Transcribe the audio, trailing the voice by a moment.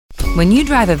When you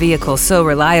drive a vehicle so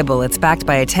reliable it's backed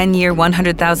by a 10-year,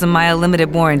 100,000-mile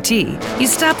limited warranty, you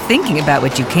stop thinking about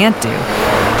what you can't do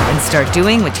and start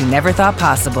doing what you never thought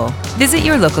possible. Visit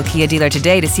your local Kia dealer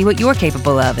today to see what you're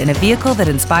capable of in a vehicle that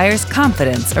inspires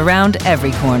confidence around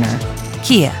every corner.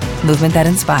 Kia, movement that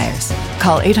inspires.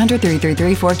 Call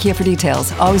 800-333-4KIA for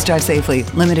details. Always drive safely.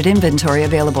 Limited inventory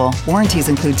available. Warranties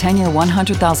include 10-year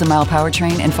 100,000-mile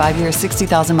powertrain and 5-year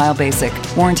 60,000-mile basic.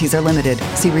 Warranties are limited.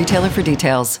 See retailer for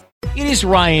details. It is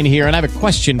Ryan here, and I have a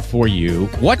question for you.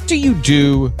 What do you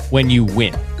do when you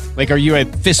win? Like, are you a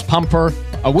fist pumper,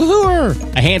 a woo-hooer,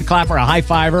 a hand clapper, a high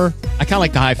fiver? I kind of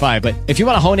like the high five, but if you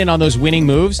want to hone in on those winning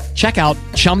moves, check out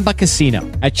Chumba Casino.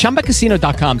 At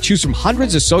ChumbaCasino.com, choose from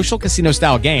hundreds of social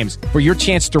casino-style games for your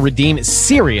chance to redeem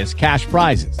serious cash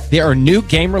prizes. There are new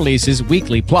game releases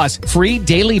weekly, plus free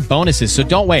daily bonuses. So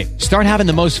don't wait. Start having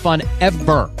the most fun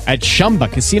ever at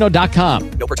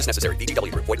ChumbaCasino.com. No purchase necessary.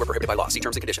 VGW. Void where prohibited by law. See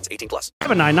terms and conditions. 18+.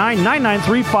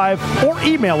 799-9935 or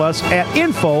email us at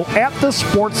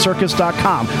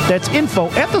info@thesportcircus.com. That's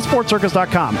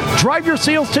info@thesportcircus.com. Drive your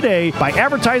sales today by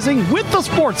advertising with the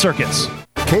Sports Circus.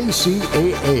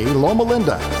 KCAA Loma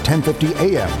Linda, 1050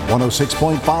 AM,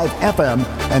 106.5 FM,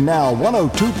 and now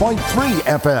 102.3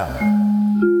 FM.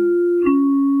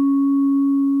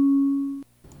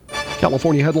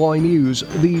 California headline news.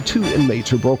 The 2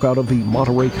 inmates who broke out of the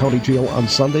Monterey County Jail on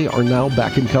Sunday are now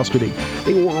back in custody.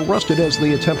 They were arrested as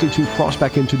they attempted to cross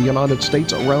back into the United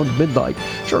States around midnight.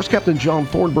 Sheriff's Captain John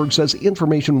Thornburg says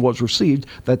information was received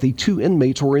that the 2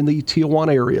 inmates were in the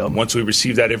Tijuana area. Once we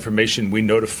received that information, we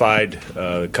notified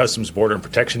the Customs Border and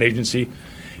Protection Agency,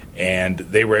 and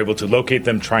they were able to locate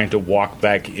them trying to walk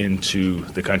back into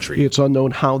the country. It's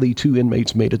unknown how the 2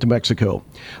 inmates made it to Mexico.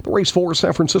 The race for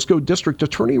San Francisco District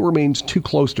Attorney remains too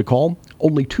close to call.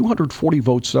 Only 240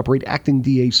 votes separate acting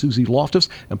DA Susie Loftus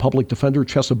and public defender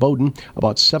Chesa Bowden.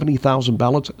 About 70,000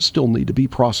 ballots still need to be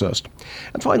processed.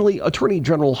 And finally, Attorney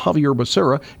General Javier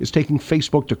Becerra is taking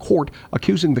Facebook to court,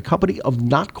 accusing the company of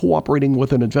not cooperating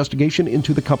with an investigation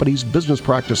into the company's business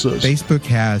practices. Facebook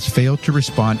has failed to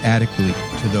respond adequately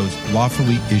to those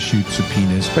lawfully issued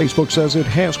subpoenas. Facebook says it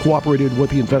has cooperated with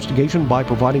the investigation by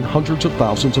providing hundreds of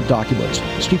thousands of documents.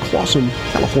 Steve Clausen,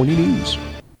 California News.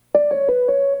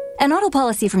 An auto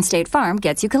policy from State Farm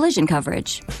gets you collision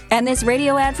coverage. And this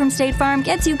radio ad from State Farm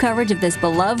gets you coverage of this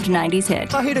beloved 90s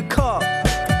hit. I hit a car.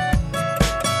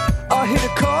 I hit a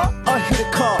car. I hit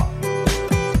a car.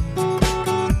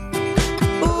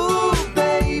 Ooh,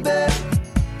 baby.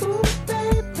 Ooh,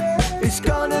 baby. It's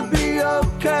gonna be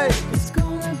okay.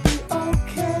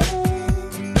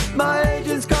 My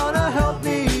agent's gonna help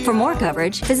me. For more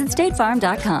coverage, visit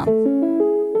statefarm.com.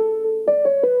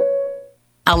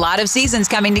 A lot of seasons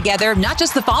coming together, not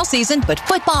just the fall season, but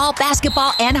football,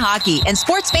 basketball, and hockey. And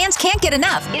sports fans can't get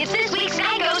enough. It's this week's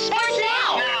Geico Sports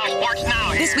Now. Sports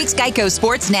Now. This week's Geico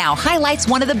Sports Now highlights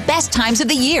one of the best times of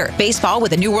the year. Baseball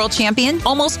with a new world champion,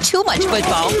 almost too much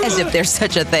football, as if there's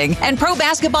such a thing. And pro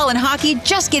basketball and hockey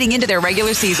just getting into their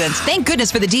regular seasons. Thank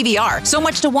goodness for the DVR. So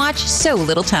much to watch, so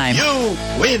little time. You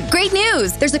win. Great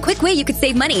news. There's a quick way you could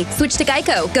save money. Switch to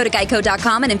Geico. Go to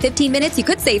geico.com and in 15 minutes you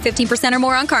could save 15% or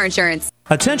more on car insurance.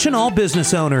 Attention all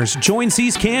business owners. Join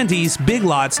C's Candies, Big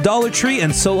Lots, Dollar Tree,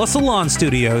 and Sola Salon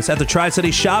Studios at the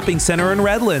Tri-City Shopping Center in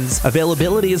Redlands.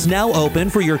 Availability is now open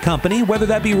for your company, whether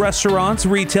that be restaurants,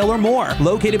 retail, or more.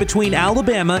 Located between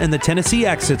Alabama and the Tennessee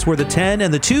exits where the 10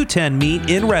 and the 210 meet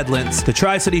in Redlands. The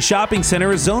Tri-City Shopping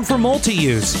Center is zoned for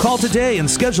multi-use. Call today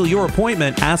and schedule your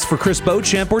appointment. Ask for Chris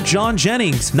Beauchamp or John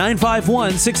Jennings,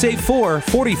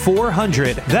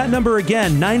 951-684-4400. That number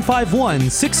again,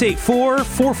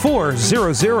 951-684-4400.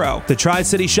 The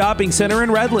Tri-City Shopping Center in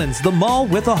Redlands, the mall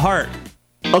with a heart.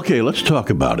 Okay, let's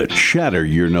talk about it. Shatter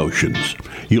your notions.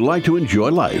 You like to enjoy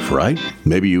life, right?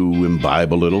 Maybe you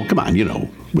imbibe a little. Come on,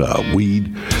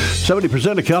 weed.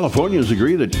 70% of Californians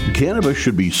agree that cannabis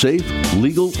should be safe,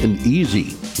 legal, and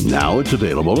easy. Now it's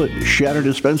available at Shatter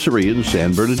Dispensary in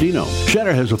San Bernardino.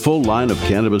 Shatter has a full line of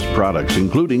cannabis products,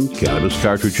 including cannabis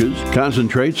cartridges,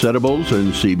 concentrates, edibles,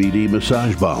 and CBD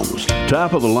massage bombs.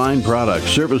 Top-of-the-line products,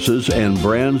 services, and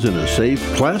brands in a safe,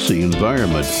 classy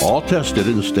environment, all tested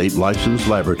in state-licensed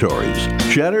laboratories.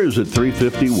 Shatter is at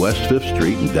 350 West 5th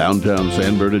Street in downtown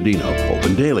San Bernardino.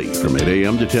 Open daily from 8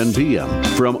 a.m. to 10 p.m.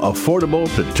 From affordable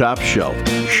to top shelf,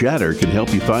 Shatter can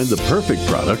help you find the perfect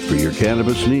product for your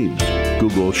cannabis needs.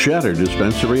 Google Shatter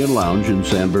Dispensary and Lounge in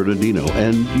San Bernardino,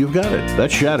 and you've got it.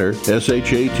 That's Shatter,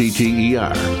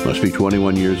 S-H-A-T-T-E-R. Must be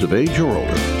 21 years of age or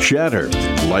older. Shatter,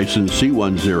 license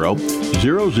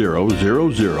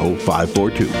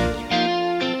C10-000542.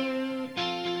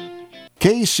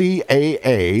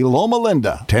 KCAA Loma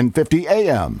Linda, 1050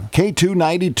 AM,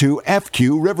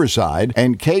 K292FQ Riverside,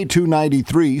 and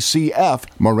K293CF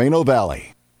Moreno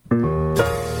Valley.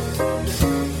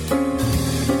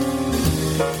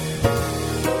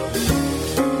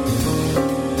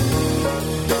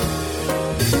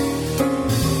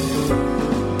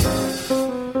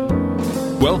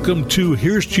 Welcome to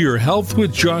Here's to Your Health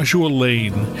with Joshua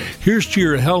Lane. Here's to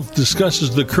Your Health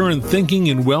discusses the current thinking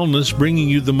in wellness, bringing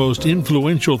you the most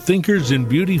influential thinkers in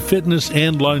beauty, fitness,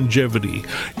 and longevity.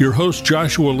 Your host,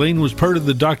 Joshua Lane, was part of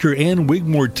the Dr. Ann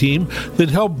Wigmore team that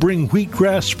helped bring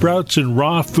wheatgrass sprouts and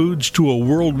raw foods to a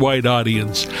worldwide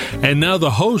audience. And now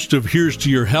the host of Here's to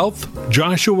Your Health,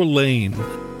 Joshua Lane.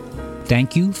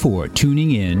 Thank you for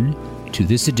tuning in to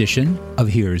this edition of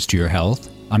Here's to Your Health.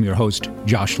 I'm your host,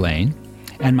 Josh Lane.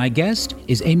 And my guest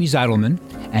is Amy Zeidelman.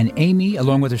 And Amy,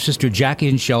 along with her sister Jackie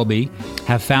and Shelby,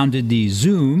 have founded the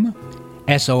Zoom,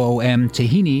 S-O-O-M,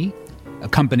 tahini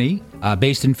company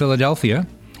based in Philadelphia.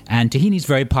 And tahini is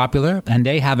very popular, and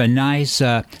they have a nice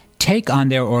take on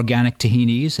their organic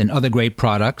tahinis and other great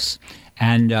products.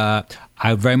 And I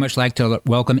would very much like to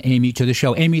welcome Amy to the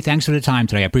show. Amy, thanks for the time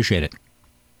today. I appreciate it.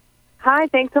 Hi,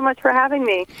 thanks so much for having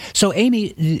me. So,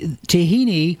 Amy,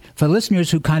 tahini, for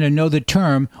listeners who kind of know the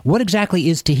term, what exactly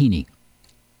is tahini?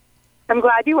 I'm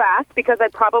glad you asked, because I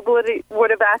probably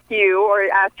would have asked you or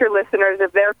asked your listeners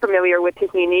if they're familiar with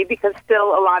tahini, because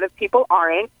still a lot of people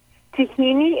aren't.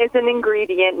 Tahini is an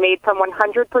ingredient made from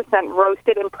 100%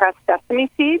 roasted and pressed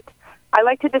sesame seeds. I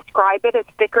like to describe it as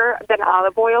thicker than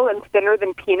olive oil and thinner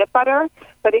than peanut butter,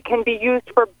 but it can be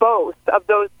used for both of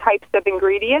those types of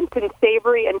ingredients in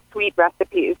savory and sweet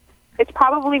recipes. It's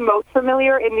probably most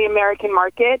familiar in the American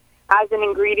market as an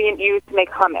ingredient used to make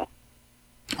hummus.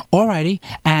 Alrighty.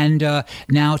 And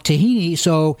now tahini,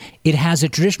 so it has a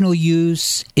traditional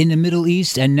use in the Middle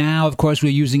East, and now, of course,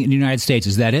 we're using it in the United States.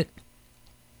 Is that it?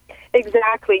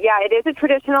 Exactly. Yeah, it is a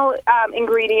traditional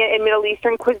ingredient in Middle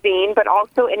Eastern cuisine, but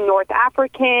also in North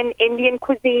African, Indian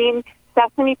cuisine.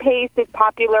 Sesame paste is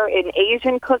popular in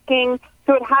Asian cooking.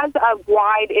 So it has a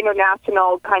wide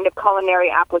international kind of culinary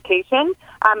application.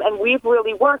 And we've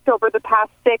really worked over the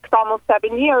past 6, almost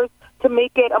 7 years to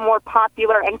make it a more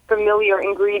popular and familiar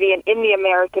ingredient in the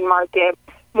American market,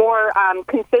 more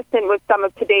consistent with some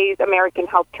of today's American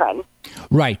health trends.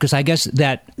 Right, because I guess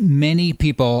that many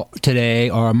people today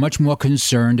are much more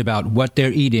concerned about what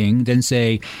they're eating than,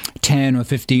 say, 10 or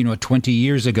 15 or 20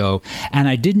 years ago. And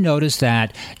I did notice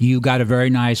that you got a very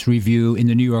nice review in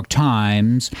the New York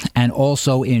Times and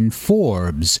also in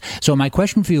Forbes. So my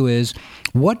question for you is,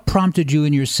 what prompted you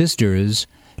and your sisters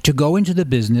to go into the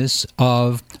business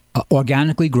of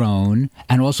organically grown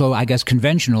and also, I guess,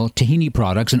 conventional tahini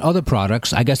products and other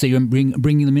products, I guess, that you're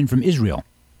bringing them in from Israel?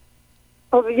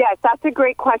 Oh, yes, that's a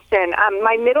great question.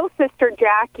 My middle sister,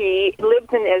 Jackie,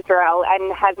 lives in Israel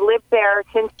and has lived there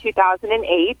since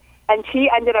 2008, and she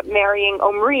ended up marrying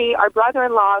Omri, our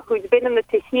brother-in-law, who's been in the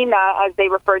tahina, as they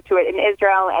refer to it, in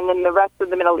Israel and in the rest of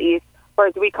the Middle East, or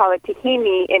as we call it,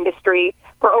 tahini industry,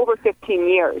 for over 15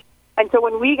 years. And so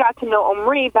when we got to know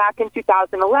Omri back in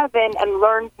 2011 and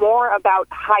learned more about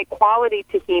high-quality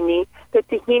tahini, the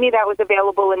tahini that was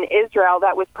available in Israel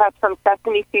that was pressed from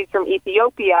sesame seeds from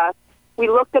Ethiopia, we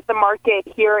looked at the market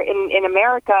here in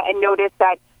America and noticed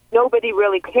that nobody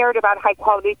really cared about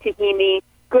high-quality tahini.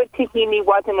 Good tahini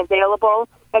wasn't available,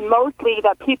 and mostly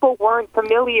that people weren't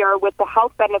familiar with the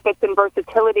health benefits and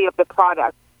versatility of the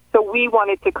product. So we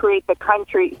wanted to create the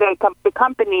company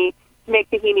to make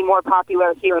tahini more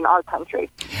popular here in our country.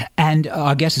 And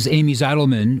our guest is Amy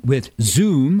Zeidelman with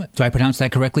Zoom, do I pronounce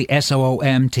that correctly?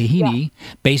 S-O-O-M tahini,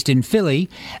 based in Philly.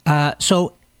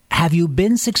 So have you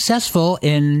been successful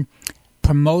in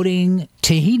promoting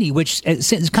tahini, which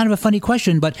is kind of a funny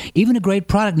question, but even a great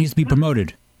product needs to be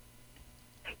promoted?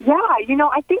 Yeah,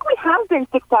 I think we have been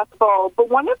successful, but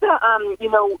some of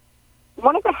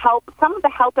the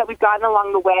help that we've gotten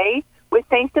along the way was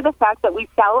thanks to the fact that we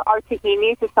sell our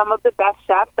tahini to some of the best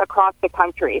chefs across the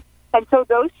country. And so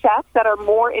those chefs that are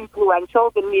more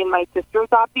influential than me and my sisters,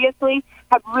 obviously,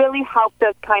 have really helped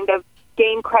us kind of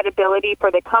gain credibility for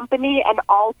the company and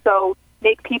also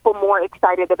make people more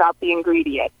excited about the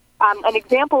ingredient. An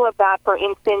example of that, for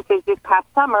instance, is this past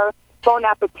summer, Bon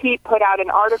Appetit put out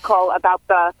an article about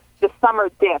the summer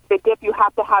dip, the dip you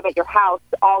have to have at your house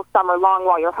all summer long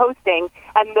while you're hosting,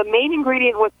 and the main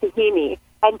ingredient was tahini.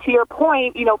 And to your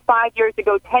point, 5 years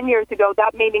ago, 10 years ago,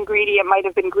 that main ingredient might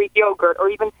have been Greek yogurt or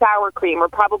even sour cream or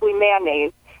probably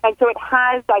mayonnaise. And so it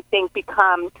has, I think,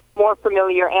 become more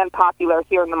familiar and popular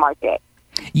here in the market.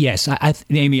 Yes,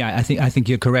 Amy, I think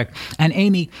you're correct. And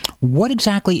Amy, what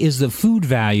exactly is the food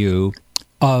value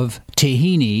of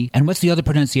tahini. And what's the other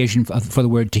pronunciation for the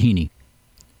word tahini?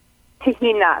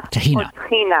 Tahina. Tahina. Or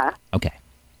tahina. Okay.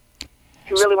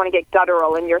 You really want to get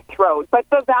guttural in your throat. But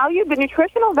the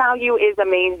nutritional value is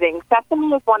amazing.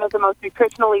 Sesame is one of the most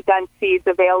nutritionally dense seeds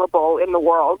available in the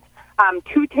world.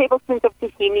 2 tablespoons of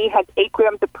tahini has 8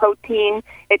 grams of protein.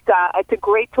 It's a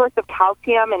great source of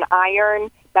calcium and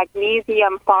iron,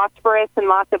 magnesium, phosphorus, and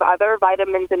lots of other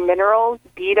vitamins and minerals,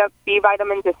 B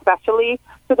vitamins especially.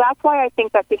 So that's why I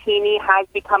think that tahini has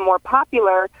become more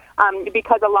popular,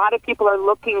 because a lot of people are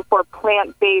looking for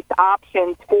plant-based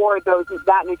options for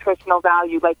that nutritional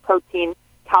value, like protein,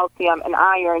 calcium, and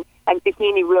iron, and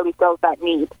tahini really fills that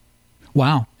need.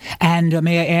 Wow. And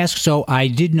may I ask, so I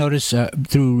did notice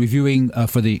through reviewing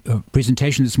for the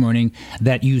presentation this morning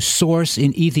that you source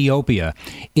in Ethiopia.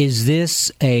 Is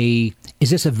this a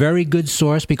very good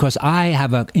source? Because I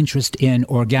have an interest in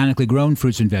organically grown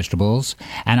fruits and vegetables,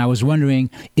 and I was wondering,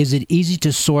 is it easy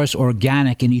to source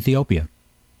organic in Ethiopia?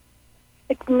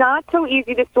 It's not so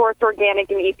easy to source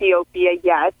organic in Ethiopia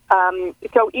yet.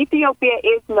 So Ethiopia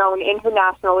is known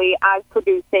internationally as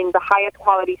producing the highest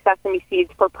quality sesame seeds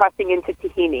for pressing into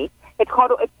tahini.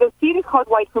 The seed is called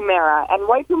white humera, and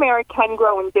white humera can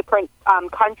grow in different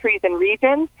countries and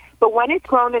regions, but when it's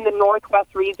grown in the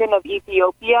northwest region of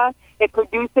Ethiopia, it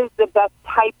produces the best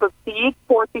type of seed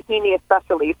for tahini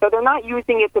especially. So they're not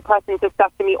using it to press into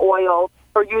sesame oil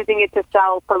or using it to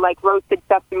sell for like roasted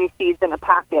sesame seeds in a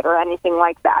packet or anything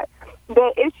like that.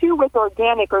 The issue with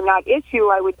organic, or not issue,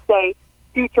 I would say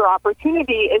future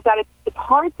opportunity, is that it's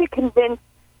hard to convince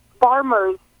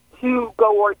farmers to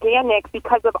go organic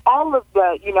because of all of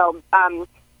the,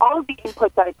 all of the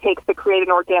inputs that it takes to create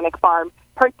an organic farm,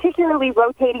 particularly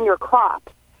rotating your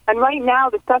crops. And right now,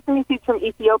 the sesame seeds from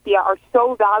Ethiopia are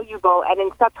so valuable and in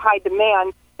such high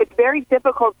demand, it's very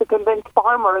difficult to convince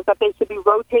farmers that they should be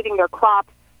rotating their crops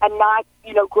and not,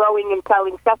 growing and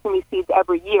selling sesame seeds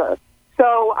every year.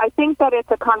 So I think that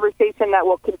it's a conversation that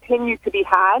will continue to be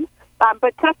had.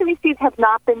 But sesame seeds have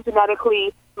not been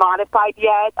genetically modified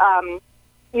yet.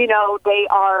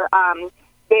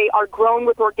 They are grown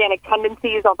with organic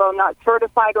tendencies, although not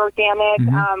certified organic.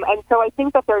 Mm-hmm. And so I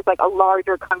think that there's like a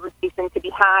larger conversation to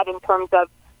be had in terms of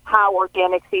how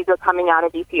organic seeds are coming out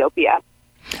of Ethiopia.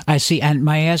 I see. And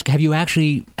may I ask, have you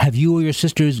or your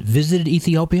sisters visited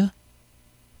Ethiopia?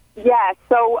 Yes.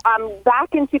 So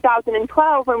back in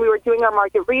 2012, when we were doing our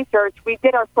market research, we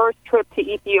did our first trip to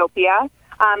Ethiopia.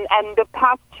 And the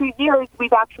past 2 years,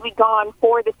 we've actually gone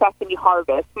for the sesame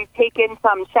harvest. We've taken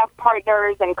some chef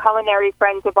partners and culinary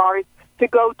friends of ours to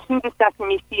go to the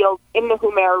sesame fields in the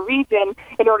Humera region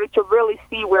in order to really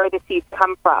see where the seeds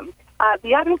come from.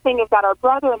 The other thing is that our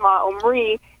brother-in-law,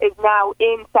 Omri, is now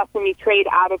in sesame trade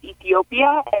out of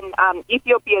Ethiopia, and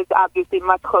Ethiopia is obviously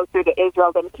much closer to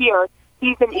Israel than here.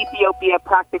 He's in Ethiopia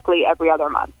practically every other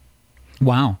month.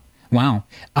 Wow.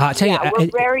 I'll tell you,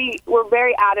 we're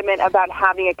very adamant about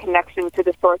having a connection to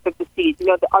the source of the seeds.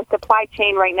 Our supply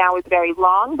chain right now is very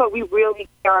long, but we really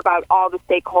care about all the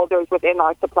stakeholders within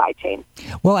our supply chain.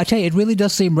 Well, I tell you, it really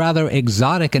does seem rather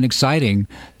exotic and exciting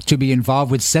to be involved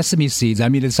with sesame seeds. I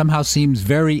mean, it somehow seems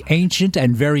very ancient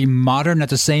and very modern at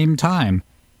the same time.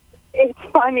 It's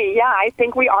funny, yeah. I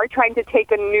think we are trying to take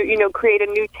create a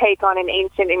new take on an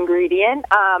ancient ingredient.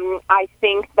 I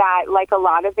think that, like a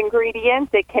lot of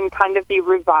ingredients, it can kind of be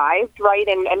revived, right,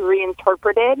 and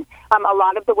reinterpreted. A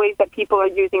lot of the ways that people are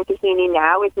using tahini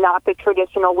now is not the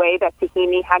traditional way that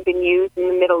tahini had been used in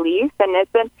the Middle East, and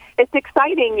it's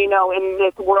exciting, in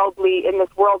this world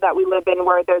that we live in,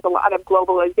 where there's a lot of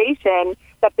globalization,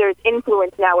 that there's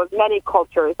influence now of many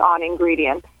cultures on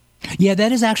ingredients. Yeah,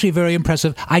 that is actually very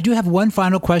impressive. I do have one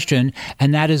final question,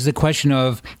 and that is the question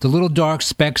of the little dark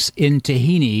specks in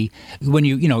tahini when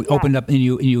you open up and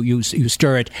you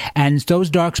stir it. And those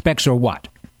dark specks are what?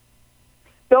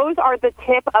 Those are the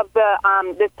tip of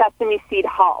the sesame seed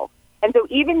hull. And so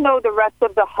even though the rest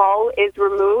of the hull is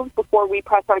removed before we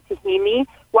press our tahini,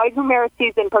 white humera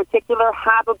seeds in particular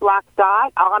have a black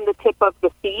dot on the tip of the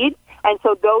seed, and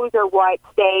so those are what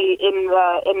stay in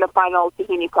the final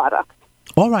tahini product.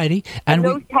 All righty. And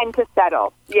those tend to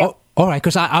settle. Yeah. Oh, all right,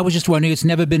 because I was just wondering, it's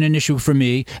never been an issue for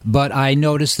me, but I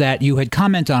noticed that you had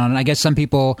commented on it. I guess some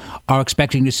people are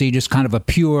expecting to see just kind of a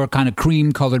pure, kind of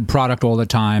cream-colored product all the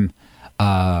time.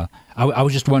 I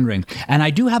was just wondering. And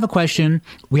I do have a question.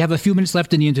 We have a few minutes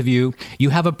left in the interview. You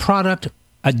have a product,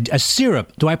 a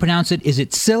syrup. Do I pronounce it? Is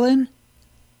it Ceylon?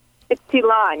 It's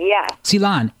Ceylon, yeah.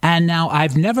 Ceylon. And now,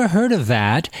 I've never heard of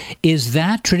that. Is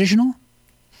that traditional?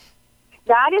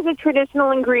 That is a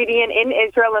traditional ingredient in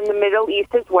Israel and the Middle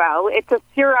East as well. It's a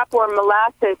syrup or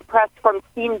molasses pressed from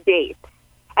steamed dates.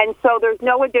 And so there's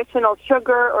no additional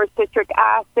sugar or citric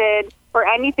acid or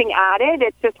anything added.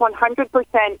 It's just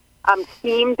 100%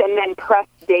 steamed and then pressed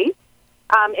dates.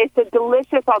 It's a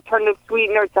delicious alternative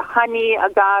sweetener to honey,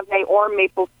 agave, or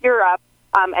maple syrup,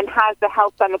 and has the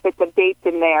health benefits of dates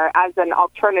in there as an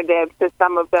alternative to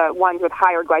some of the ones with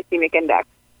higher glycemic index.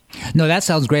 No, that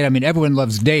sounds great. I mean, everyone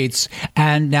loves dates.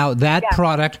 And now that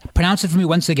product, pronounce it for me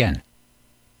once again.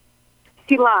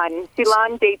 Ceylon.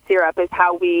 Ceylon date syrup is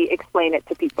how we explain it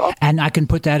to people. And I can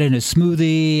put that in a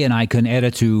smoothie, and I can add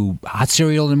it to hot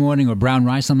cereal in the morning or brown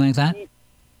rice, something like that?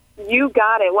 You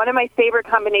got it. One of my favorite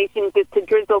combinations is to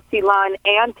drizzle Ceylon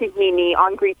and tahini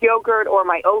on Greek yogurt or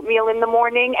my oatmeal in the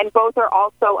morning, and both are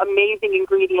also amazing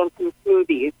ingredients in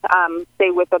smoothies. Say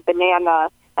with a banana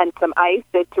and some ice,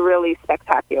 it's really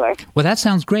spectacular. Well, that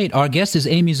sounds great. Our guest is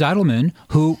Amy Zeidelman,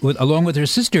 who, along with her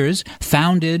sisters,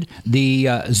 founded the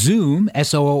Zoom,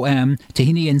 S-O-O-M,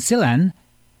 Tahini and Ceylon,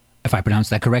 if I pronounced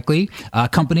that correctly,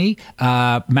 company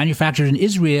manufactured in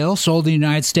Israel, sold in the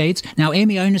United States. Now,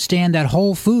 Amy, I understand that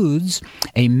Whole Foods,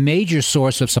 a major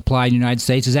source of supply in the United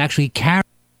States, is actually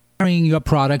carrying your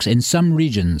products in some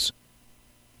regions.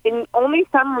 In only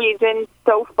some regions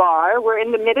so far. We're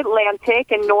in the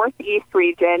Mid-Atlantic and Northeast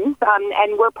regions,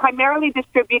 and we're primarily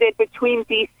distributed between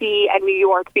D.C. and New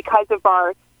York because of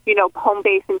our, home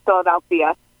base in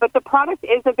Philadelphia. But the product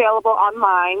is available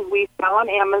online. We sell on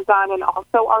Amazon and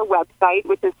also our website,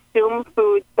 which is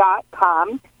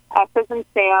zoomfoods.com, S as in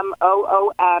Sam,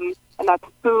 O-O-M, and that's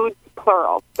foods,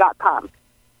 plural.com.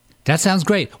 That sounds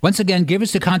great. Once again, give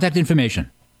us the contact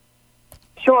information.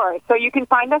 Sure. So you can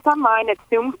find us online at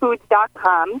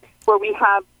zoomfoods.com, where we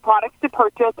have products to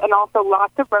purchase and also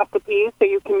lots of recipes so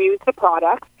you can use the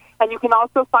products. And you can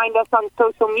also find us on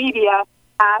social media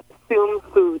at Zoom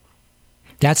Foods.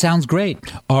 That sounds great.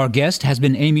 Our guest has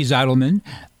been Amy Zeidelman,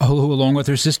 who, along with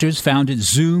her sisters, founded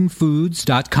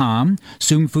zoomfoods.com.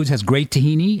 Zoom Foods has great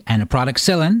tahini and a product,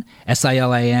 Ceylon,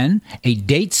 S-I-L-A-N, a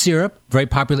date syrup, very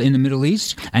popular in the Middle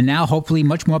East, and now hopefully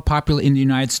much more popular in the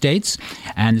United States.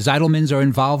 And the Zeidelmans are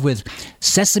involved with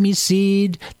sesame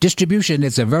seed distribution.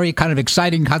 It's a very kind of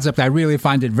exciting concept. I really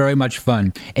find it very much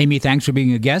fun. Amy, thanks for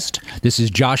being a guest. This is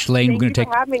Josh Lane. Thank you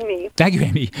for having me. Thank you,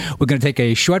 Amy. We're going to take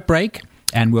a short break,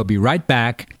 and we'll be right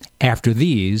back after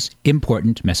these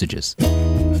important messages.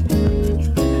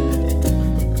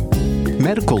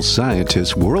 Medical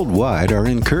scientists worldwide are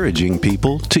encouraging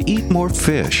people to eat more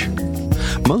fish.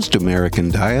 Most American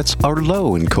diets are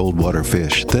low in cold water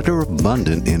fish that are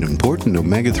abundant in important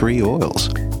omega-3 oils.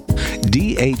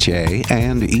 DHA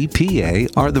and EPA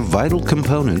are the vital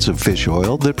components of fish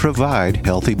oil that provide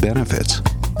healthy benefits.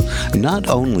 Not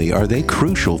only are they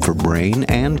crucial for brain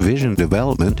and vision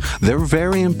development, they're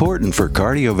very important for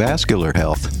cardiovascular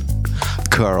health.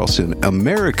 Carlson,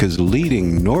 America's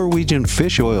leading Norwegian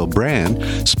fish oil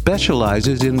brand,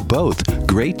 specializes in both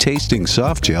great-tasting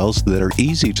soft gels that are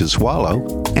easy to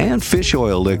swallow and fish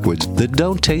oil liquids that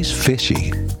don't taste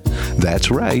fishy. That's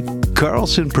right,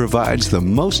 Carlson provides the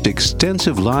most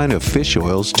extensive line of fish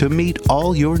oils to meet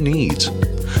all your needs.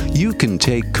 You can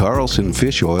take Carlson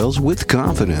fish oils with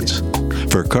confidence,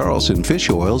 for Carlson fish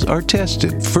oils are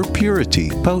tested for purity,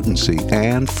 potency,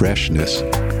 and freshness.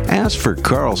 Ask for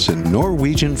Carlson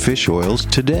Norwegian fish oils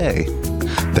today.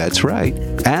 That's right,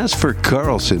 ask for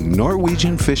Carlson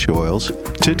Norwegian fish oils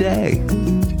today.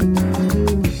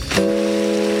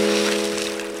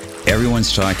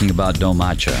 Everyone's talking about Do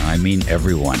Matcha. I mean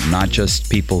everyone, not just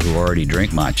people who already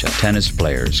drink matcha. Tennis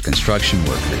players, construction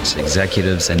workers,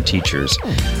 executives, and teachers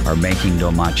are making Do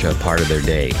Matcha a part of their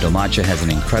day. Do Matcha has an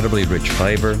incredibly rich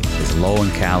flavor, is low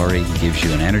in calorie, gives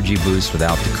you an energy boost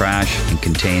without the crash, and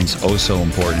contains oh so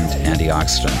important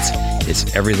antioxidants.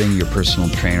 It's everything your personal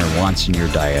trainer wants in your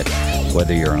diet,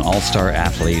 whether you're an all-star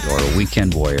athlete or a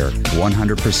weekend warrior.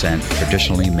 100%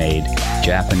 traditionally made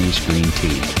Japanese green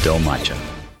tea, Do Matcha.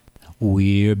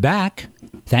 We're back.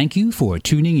 Thank you for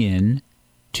tuning in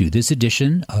to this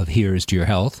edition of Here's to Your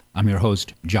Health. I'm your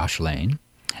host, Josh Lane,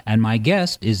 and my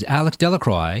guest is Alex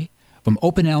Delacroix from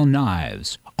Opinel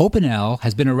Knives. Opinel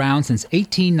has been around since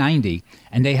 1890,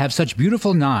 and they have such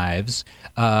beautiful knives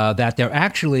that they're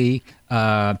actually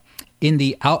in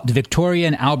the Victoria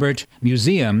and Albert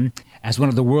Museum as one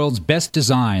of the world's best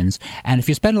designs. And if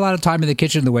you spend a lot of time in the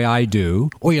kitchen the way I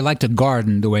do, or you like to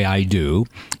garden the way I do,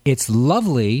 it's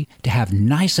lovely to have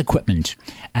nice equipment.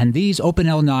 And these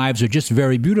Opinel knives are just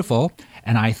very beautiful.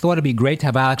 And I thought it'd be great to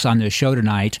have Alex on the show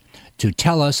tonight to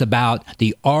tell us about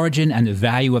the origin and the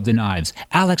value of the knives.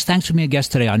 Alex, thanks for being a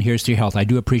guest today on Here's to Your Health. I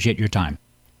do appreciate your time.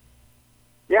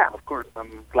 Yeah, of course.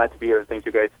 I'm glad to be here. Thank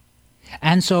you, guys.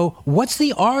 And so what's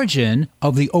the origin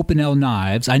of the Opinel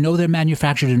knives? I know they're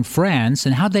manufactured in France,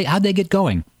 and how'd they get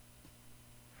going?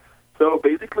 So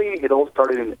basically, it all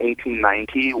started in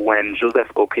 1890 when Joseph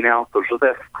Opinel, so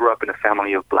Joseph grew up in a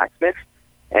family of blacksmiths,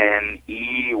 and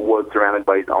he was surrounded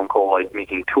by his uncle, like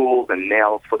making tools and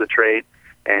nails for the trade.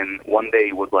 And one day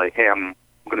he was like, hey, I'm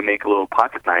going to make a little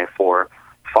pocket knife for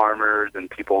farmers and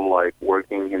people like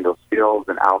working in those fields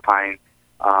and alpine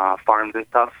farms and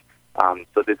stuff.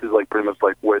 So this is like pretty much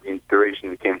like where the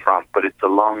inspiration came from. But it's a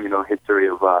long, history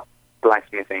of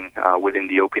blacksmithing within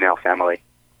the Opinel family.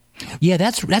 Yeah,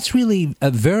 that's really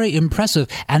very impressive.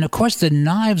 And, of course, the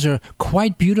knives are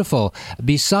quite beautiful.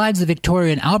 Besides the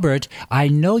Victoria and Albert, I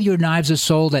know your knives are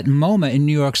sold at MoMA in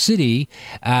New York City,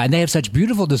 and they have such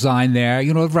beautiful design there.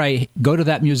 Whenever I go to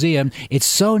that museum, it's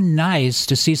so nice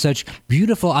to see such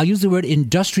beautiful, I'll use the word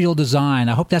industrial design.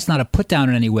 I hope that's not a put-down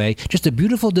in any way. Just a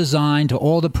beautiful design to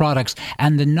all the products.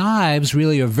 And the knives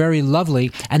really are very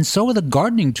lovely, and so are the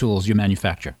gardening tools you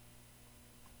manufacture.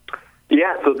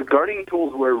 Yeah, so the gardening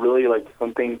tools were really like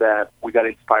something that we got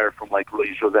inspired from, like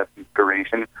really Joseph's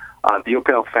inspiration. The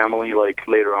Opinel family, like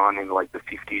later on in like the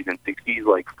 50s and 60s,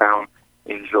 like found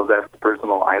in Joseph's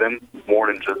personal items more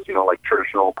than just like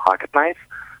traditional pocket knives.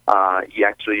 He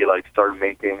actually like started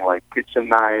making like kitchen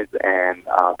knives, and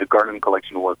the garden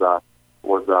collection was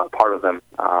part of them.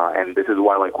 And this is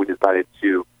why like we decided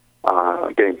to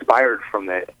get inspired from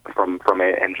it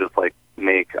and just like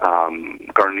make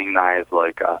gardening knives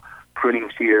like. Pruning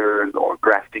shears or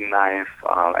grafting knife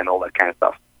and all that kind of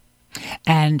stuff.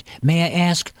 And may I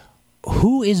ask,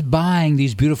 who is buying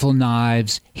these beautiful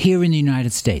knives here in the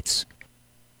United States?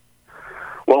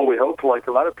 Well, we hope like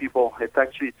a lot of people. It's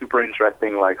actually super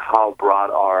interesting, like how broad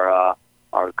our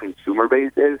consumer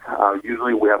base is.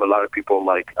 Usually, we have a lot of people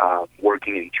like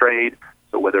working in trade.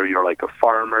 So whether you're like a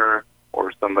farmer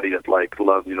or somebody that like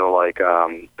loves,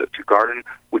 to garden,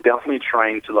 we're definitely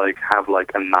trying to like have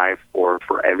like a knife for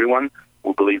everyone.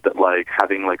 We believe that like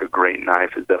having like a great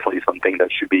knife is definitely something that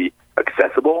should be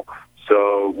accessible.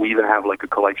 So we even have like a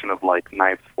collection of like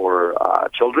knives for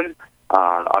children.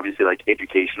 Obviously like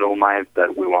educational knives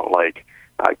that we want like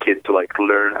kids to like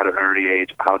learn at an early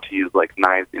age how to use like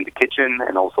knives in the kitchen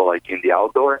and also like in the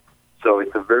outdoor. So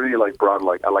it's a very like broad,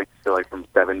 like I like to say like from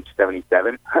 7 to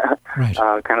 77 right.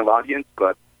 Kind of audience,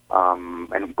 but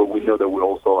we know that we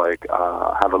also like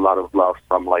have a lot of love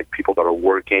from like people that are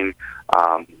working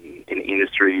in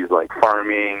industries like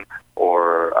farming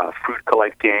or fruit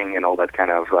collecting and all that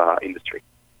kind of industry.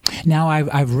 Now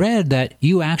I've read that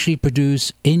you actually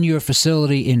produce in your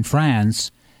facility in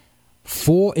France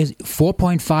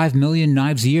 4.5 million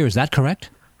knives a year. Is that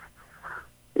correct?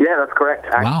 Yeah, that's correct.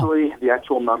 Actually, wow. The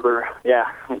actual number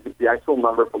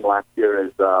from last year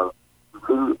is a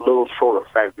little short of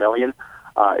 5 million.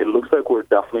 It looks like we're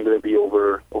definitely going to be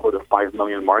over the 5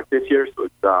 million mark this year, so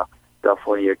it's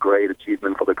definitely a great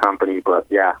achievement for the company. But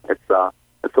yeah, it's a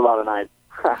lot of knives.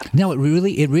 No, it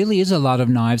really is a lot of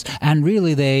knives, and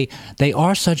really they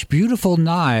are such beautiful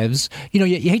knives. You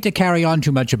hate to carry on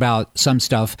too much about some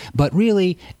stuff, but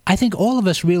really, I think all of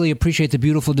us really appreciate the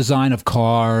beautiful design of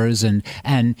cars and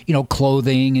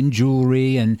clothing and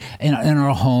jewelry and in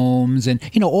our homes and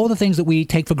all the things that we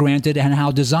take for granted, and how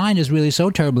design is really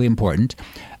so terribly important.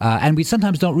 And we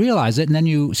sometimes don't realize it, and then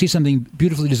you see something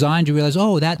beautifully designed, you realize,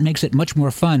 oh, that makes it much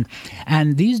more fun.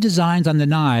 And these designs on the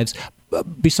knives.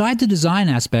 Besides the design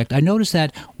aspect, I noticed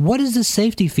that what is the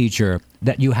safety feature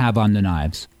that you have on the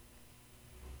knives?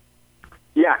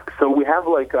 Yeah, so we have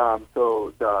like the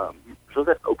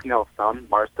Joseph Opinel's son,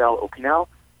 Marcel Opinel,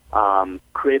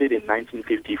 created in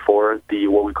 1954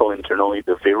 what we call internally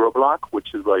the Vero block,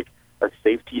 which is like a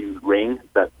safety ring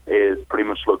that is pretty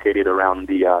much located around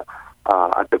the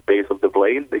at the base of the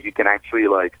blade that you can actually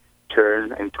like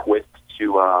turn and twist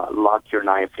to lock your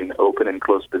knife in open and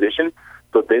closed position.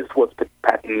 So this was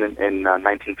patented in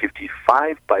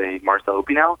 1955 by Marcel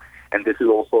Opinel, and this is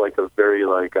also like a very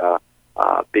like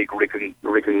big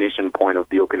recognition point of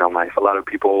the Opinel knife. A lot of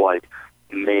people like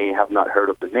may have not heard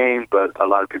of the name, but a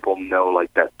lot of people know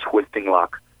like that twisting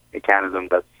lock mechanism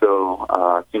that's so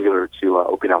singular to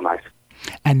Opinel knife.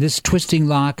 And this twisting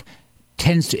lock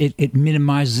tends to it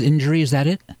minimizes injury. Is that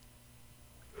it?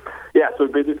 Yeah, so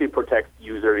it basically protects the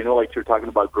user. Like you're talking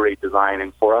about great design,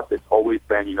 and for us, it's always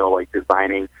been, like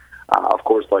designing. Of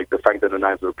course, like the fact that the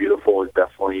knives are beautiful is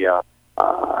definitely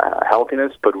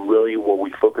healthiness, but really what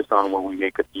we focus on when we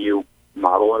make a new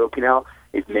model at Opinel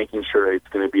is making sure it's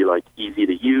going to be like easy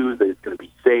to use, that it's going to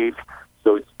be safe.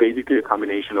 So it's basically a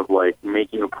combination of like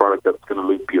making a product that's going to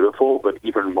look beautiful, but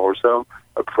even more so,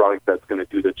 a product that's going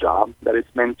to do the job that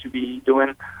it's meant to be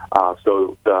doing.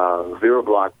 So the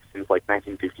ViroBlock, since like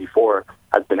 1954,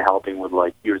 has been helping with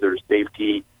like user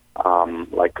safety,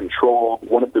 like control.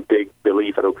 One of the big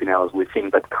beliefs at Opinel is we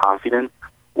think that confidence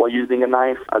while using a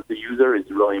knife as the user is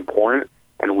really important,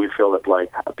 and we feel that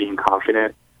like being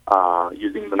confident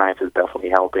using the knife is definitely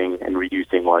helping and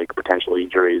reducing like potential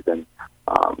injuries and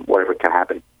whatever can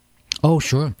happen. Oh,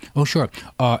 sure. Oh, sure.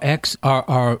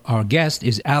 Our guest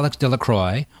is Alex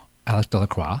Delacroix.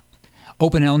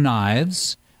 Opinel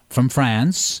Knives from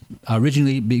France,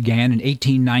 originally began in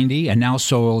 1890 and now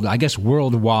sold, I guess,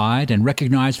 worldwide and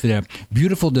recognized for their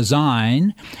beautiful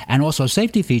design and also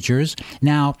safety features.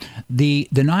 Now, the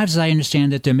knives, as I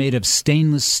understand it, they're made of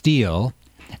stainless steel.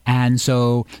 And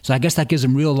so I guess that gives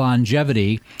them real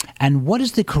longevity. And what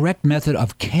is the correct method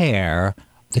of care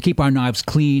to keep our knives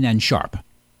clean and sharp?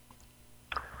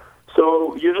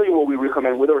 So usually what we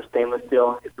recommend with our stainless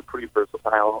steel, it's a pretty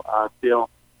versatile steel.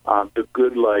 The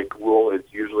good rule is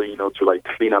usually to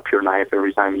clean up your knife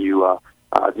every time you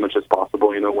as much as possible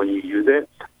when you use it.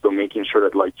 So making sure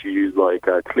that you use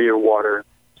clear water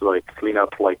to clean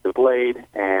up the blade,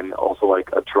 and also a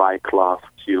dry cloth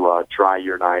to dry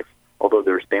your knife. Although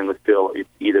they're stainless steel,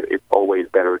 it's always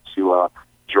better to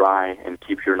dry and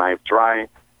keep your knife dry.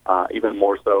 Even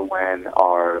more so when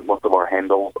most of our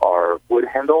handles are wood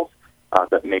handles.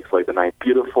 That makes the knife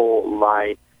beautiful,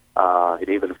 light. It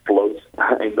even floats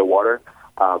in the water.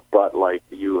 But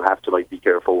you have to be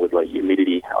careful with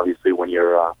humidity, obviously, when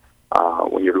you're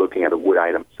looking at a wood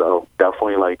item. So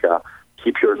definitely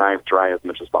keep your knife dry as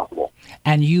much as possible.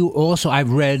 And you also,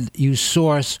 I've read, you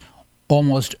source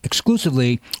almost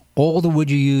exclusively all the wood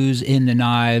you use in the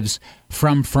knives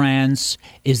from France.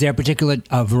 Is there a particular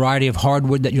variety of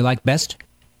hardwood that you like best?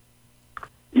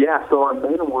 Yeah, so our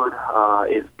main wood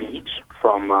is beech,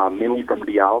 mainly from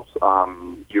the Alps,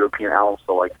 European Alps,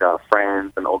 so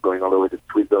France and going all the way to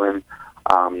Switzerland.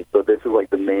 So this is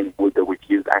the main wood that we've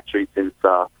used actually since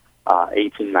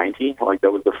 1890.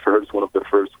 That was one of the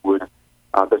first wood.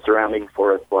 The surrounding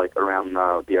forests around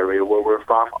the area where we're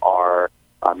from are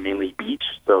mainly beech.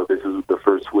 So this is the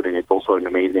first wood, and it's also an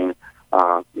amazing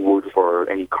wood for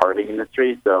any carving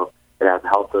industry. So it has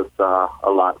helped us a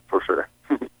lot for sure.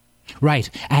 Right.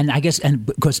 And I guess, and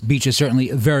because beech is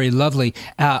certainly very lovely,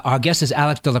 our guest is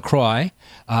Alex Delacroix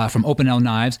from Opinel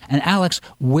Knives. And Alex,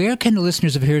 where can the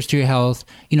listeners of Here's to Your Health,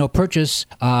 purchase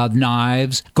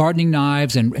knives, gardening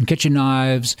knives and kitchen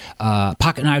knives,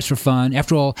 pocket knives for fun?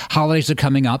 After all, holidays are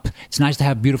coming up. It's nice to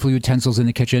have beautiful utensils in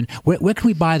the kitchen. Where can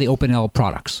we buy the Opinel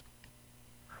products?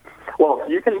 Well,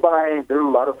 you can buy, there are a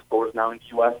lot of stores now in the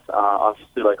U.S.,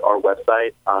 obviously our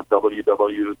website,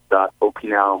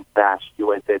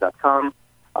 www.opinel-usa.com,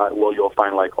 where you'll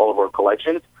find all of our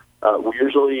collections. We're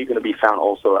usually going to be found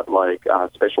also at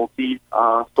specialty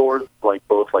stores,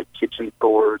 both kitchen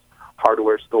stores,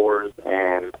 hardware stores,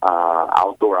 and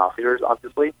outdoor outfitters,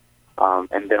 obviously.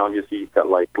 And then obviously you've got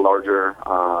larger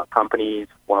companies.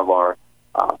 One of our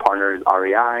partners,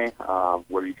 REI,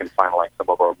 where you can find some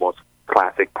of our most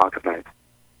classic pocket knives.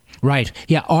 Right.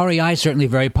 Yeah, REI is certainly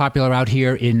very popular out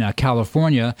here in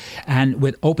California. And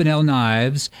with Opinel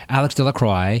Knives, Alex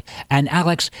Delacroix. And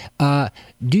Alex,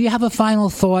 do you have a final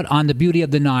thought on the beauty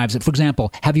of the knives? For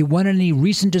example, have you won any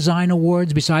recent design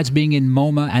awards besides being in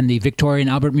MoMA and the Victoria and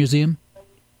Albert Museum?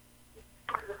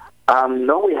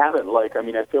 No, we haven't. I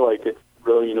feel it's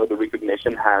really, the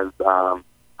recognition has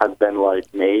been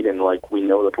made, and we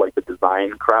know that the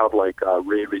design crowd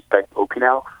really respect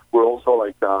Opinel. We're also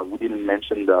we didn't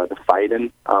mention the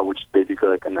Phaidon, which is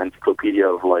basically an encyclopedia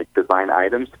of design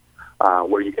items,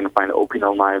 where you can find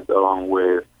Opinel knives along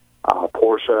with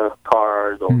Porsche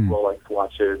cars or Rolex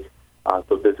watches.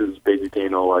 So this is basically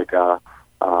where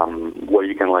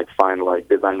you can find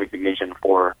design recognition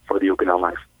for the Opinel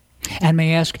knife. And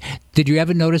may I ask, did you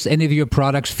ever notice any of your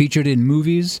products featured in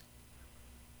movies?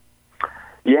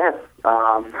 Yes,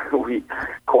 we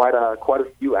quite a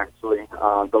few actually.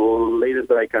 The latest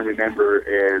that I can remember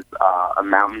is A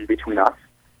Mountain Between Us,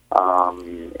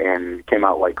 and came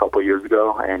out a couple of years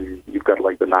ago. And you've got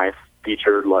the knife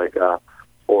featured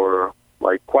for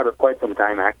quite some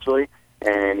time actually.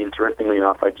 And interestingly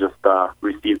enough, I just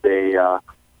received a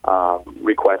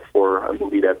request for a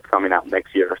movie that's coming out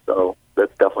next year. So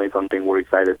that's definitely something we're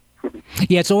excited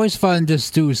Yeah, it's always fun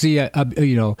just to see a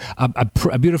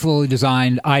beautifully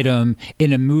designed item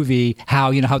in a movie.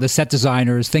 How the set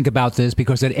designers think about this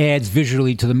because it adds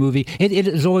visually to the movie. It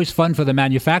is always fun for the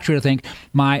manufacturer to think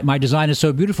my design is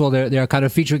so beautiful. They're kind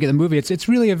of featuring it in the movie. It's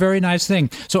really a very nice thing.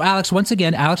 So Alex, once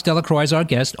again, Alex Delacroix is our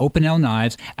guest. Opinel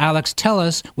Knives. Alex, tell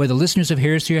us where the listeners of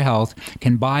Here's to Your Health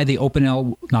can buy the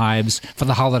Opinel knives for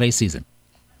the holiday season.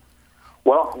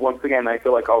 Well, once again, I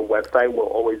feel like our website will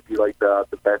always be like the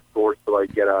best source to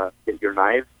like get your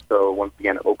knives. So once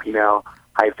again,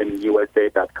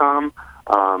 opinel-usa.com,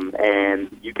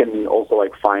 and you can also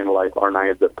like find like our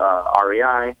knives at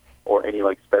REI or any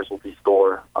like specialty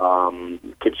store,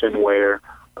 kitchenware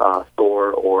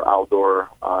store or outdoor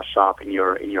shop in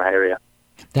your area.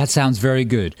 That sounds very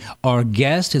good. Our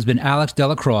guest has been Alex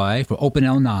Delacroix for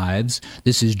Opinel Knives.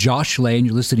 This is Josh Lane.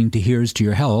 You're listening to Here's to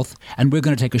Your Health. And we're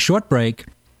going to take a short break,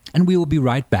 and we will be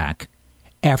right back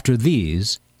after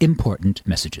these important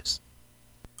messages.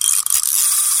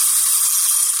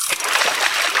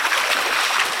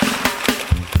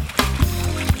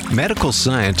 Medical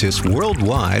scientists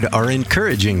worldwide are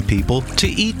encouraging people to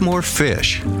eat more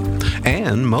fish.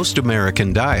 And most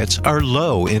American diets are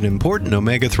low in important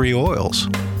omega-3 oils.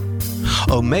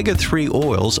 Omega-3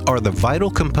 oils are the vital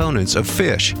components of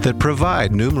fish that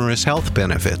provide numerous health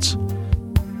benefits.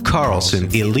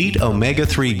 Carlson Elite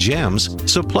Omega-3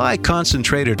 Gems supply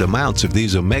concentrated amounts of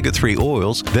these omega-3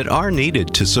 oils that are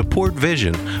needed to support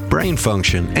vision, brain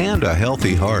function, and a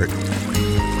healthy heart.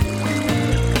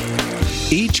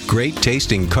 Each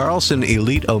great-tasting Carlson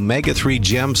Elite Omega-3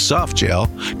 Gem Soft Gel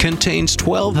contains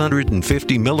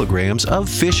 1,250 milligrams of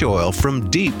fish oil from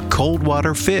deep cold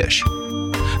water fish.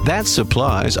 That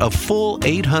supplies a full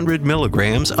 800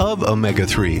 milligrams of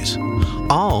omega-3s,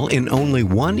 all in only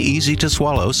one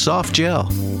easy-to-swallow soft gel.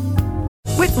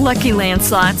 With Lucky Land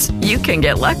Slots, you can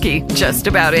get lucky just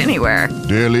about anywhere.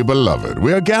 Dearly beloved,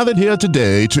 we are gathered here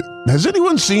today to... Has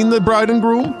anyone seen the bride and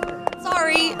groom?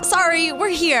 Sorry, we're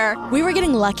here. We were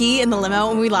getting lucky in the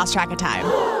limo and we lost track of time.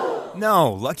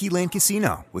 No, Lucky Land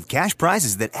Casino, with cash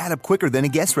prizes that add up quicker than a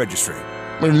guest registry.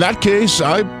 In that case,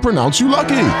 I pronounce you lucky.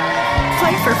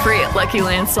 Play for free at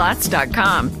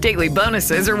LuckyLandSlots.com. Daily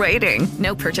bonuses are waiting.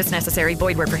 No purchase necessary.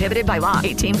 Void where prohibited by law.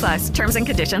 18+. Terms and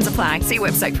conditions apply. See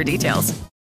website for details.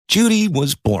 Judy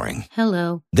was boring.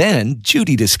 Hello. Then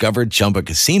Judy discovered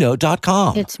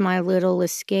ChumbaCasino.com. It's my little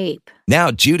escape. Now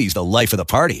Judy's the life of the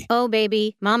party. Oh,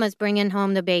 baby, mama's bringing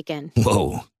home the bacon.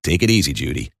 Whoa, take it easy,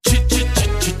 Judy.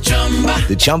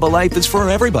 The Chumba life is for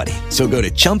everybody. So go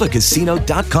to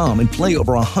ChumbaCasino.com and play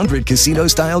over 100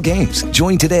 casino-style games.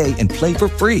 Join today and play for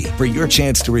free for your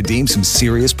chance to redeem some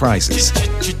serious prizes.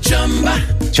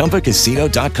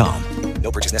 ChumbaCasino.com.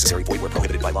 No purchase necessary. Void where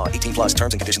prohibited by law. 18+.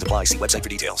 Terms and conditions apply. See website for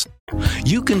details.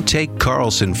 You can take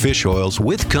Carlson fish oils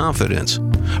with confidence,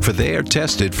 for they are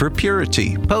tested for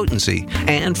purity, potency,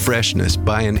 and freshness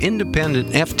by an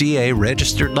independent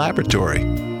FDA-registered laboratory.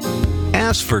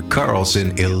 Ask for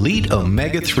Carlson Elite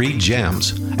Omega-3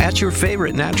 Gems at your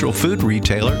favorite natural food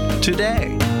retailer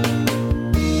today.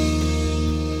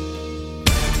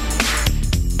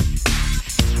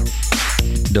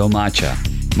 Domacha.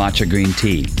 Matcha green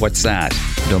tea. What's that?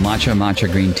 Domacha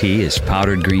matcha green tea is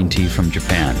powdered green tea from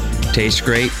Japan. Tastes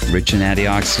great, rich in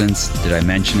antioxidants. Did I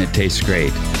mention it tastes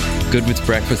great? Good with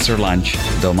breakfast or lunch.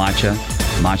 Domacha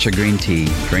matcha green tea.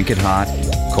 Drink it hot,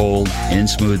 cold, in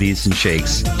smoothies and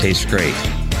shakes. Tastes great.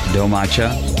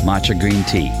 Domacha matcha green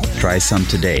tea. Try some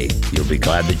today. You'll be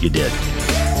glad that you did.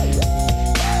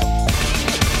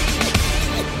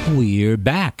 We're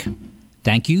back.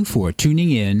 Thank you for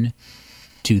tuning in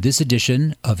to this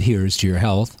edition of Here's to Your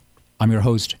Health. I'm your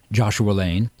host, Joshua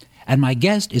Lane, and my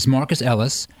guest is Marcus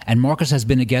Ellis, and Marcus has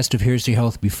been a guest of Here's to Your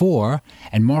Health before,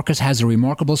 and Marcus has a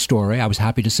remarkable story. I was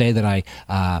happy to say that I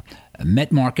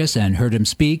met Marcus and heard him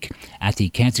speak at the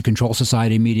Cancer Control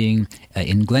Society meeting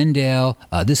in Glendale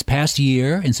this past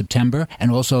year in September,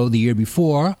 and also the year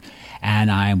before,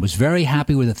 and I was very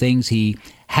happy with the things he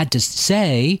had to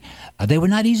say. They were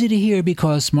not easy to hear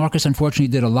because Marcus unfortunately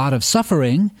did a lot of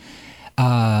suffering.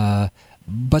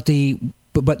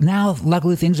 But now,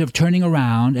 luckily, things are turning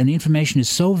around, and the information is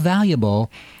so valuable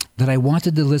that I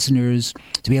wanted the listeners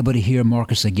to be able to hear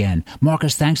Marcus again.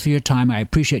 Marcus, thanks for your time. I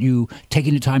appreciate you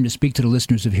taking the time to speak to the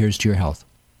listeners of Here's to Your Health.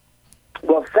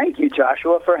 Well, thank you,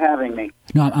 Joshua, for having me.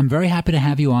 No, I'm very happy to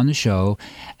have you on the show.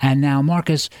 And now,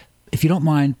 Marcus, if you don't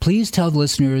mind, please tell the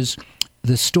listeners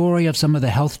the story of some of the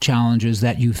health challenges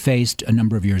that you faced a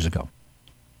number of years ago.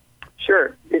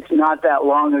 Sure. It's not that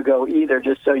long ago either,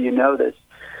 just so you know this.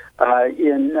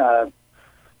 I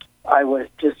was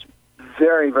just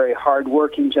very, very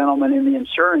hard-working gentleman in the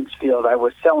insurance field. I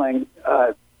was selling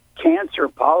cancer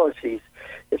policies.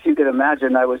 If you could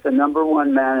imagine, I was the number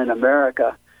one man in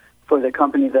America for the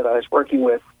company that I was working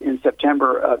with in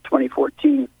September of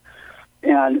 2014.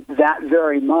 And that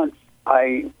very month,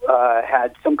 I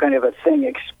had some kind of a thing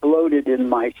exploded in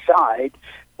my side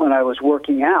when I was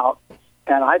working out,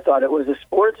 and I thought it was a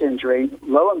sports injury.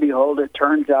 Lo and behold, it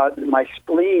turns out my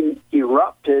spleen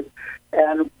erupted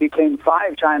and became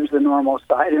 5 times the normal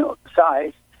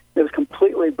size. It was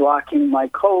completely blocking my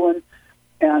colon,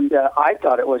 and I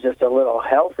thought it was just a little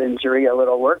health injury, a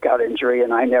little workout injury,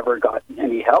 and I never got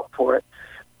any help for it.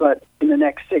 But in the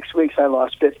next 6 weeks, I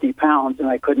lost 50 pounds, and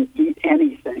I couldn't eat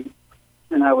anything.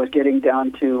 And I was getting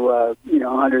down to,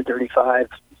 135,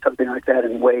 something like that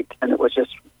in weight. And it was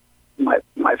just,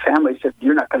 my family said,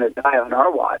 you're not going to die on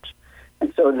our watch.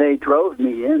 And so they drove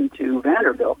me into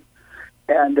Vanderbilt.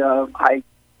 And I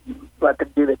let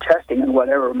them do the testing and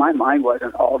whatever. My mind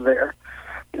wasn't all there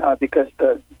because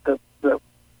the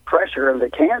pressure of the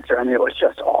cancer, I mean, it was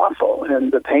just awful.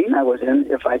 And the pain I was in,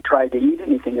 if I tried to eat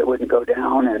anything, it wouldn't go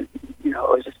down. And, it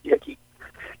was just icky.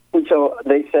 And so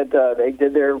they said they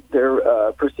did their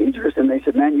procedures, and they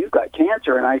said, man, you've got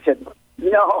cancer. And I said,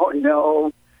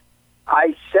 no,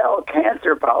 I sell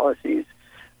cancer policies.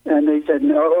 And they said,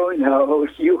 no,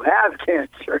 you have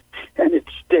cancer, and it's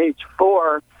stage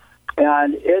 4,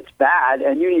 and it's bad,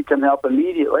 and you need some help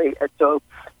immediately. And so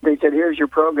they said, here's your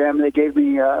program. They gave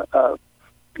me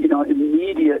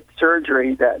immediate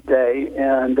surgery that day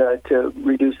and to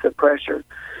reduce the pressure.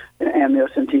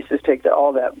 Amniocentesis, take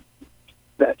all that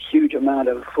huge amount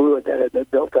of fluid that had been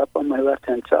built up on my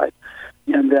left-hand side.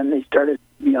 And then they started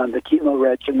me on the chemo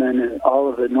regimen and all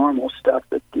of the normal stuff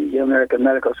that the American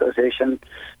Medical Association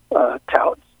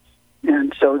touts.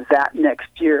 And so that next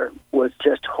year was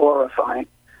just horrifying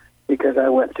because I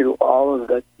went through all of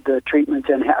the treatments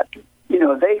and had,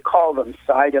 they call them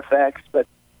side effects, but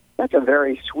that's a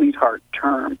very sweetheart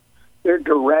term. They're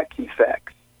direct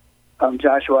effects.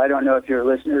 Joshua, I don't know if your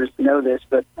listeners know this,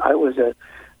 but I was a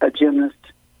gymnast,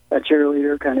 a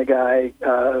cheerleader kind of guy,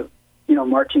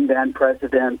 marching band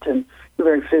president, and a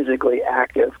very physically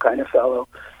active kind of fellow.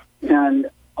 And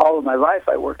all of my life,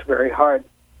 I worked very hard.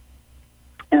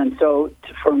 And so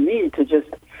for me to just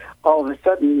all of a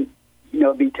sudden,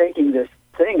 be taking this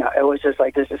thing, it was just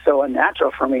like, this is so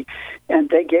unnatural for me. And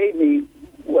they gave me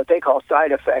what they call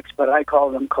side effects, but I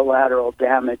call them collateral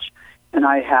damage. And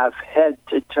I have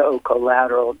head-to-toe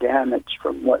collateral damage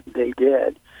from what they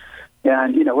did.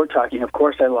 And, we're talking, of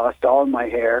course, I lost all my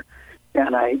hair,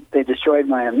 and they destroyed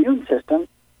my immune system,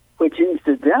 which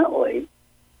incidentally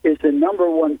is the number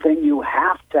one thing you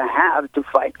have to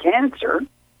fight cancer.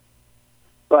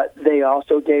 But they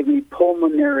also gave me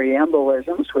pulmonary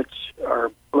embolisms, which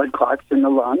are blood clots in the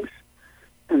lungs.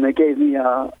 And they gave me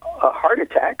a heart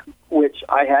attack, which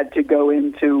I had to go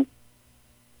into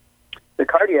the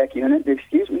cardiac unit,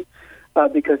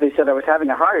 because they said I was having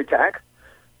a heart attack.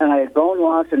 And I had bone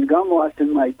loss and gum loss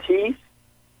in my teeth.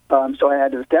 So I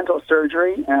had this dental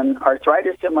surgery and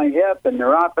arthritis in my hip and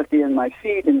neuropathy in my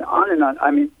feet and on and on.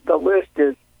 I mean, the list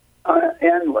is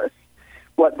endless,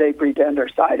 what they pretend are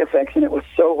side effects. And it was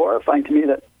so horrifying to me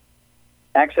that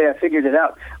actually I figured it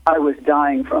out. I was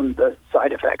dying from the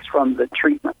side effects from the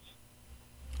treatments.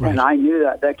 Right. And I knew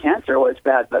that cancer was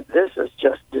bad, but this is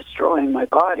just destroying my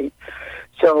body.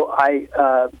 So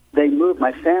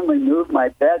my family moved my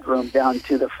bedroom down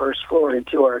to the first floor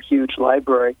into our huge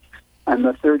library. I'm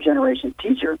a third-generation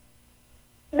teacher.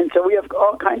 And so we have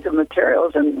all kinds of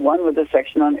materials, and one was a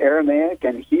section on Aramaic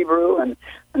and Hebrew, and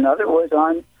another was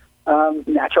on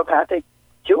naturopathic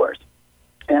cures.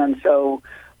 And so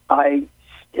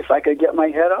if I could get my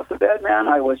head off the bed, man,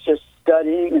 I was just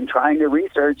studying and trying to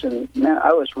research, and, man,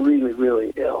 I was really,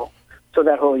 really ill. So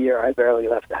that whole year I barely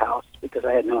left the house because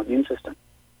I had no immune system.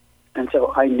 And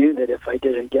so I knew that if I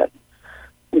didn't get,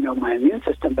 my immune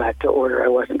system back to order, I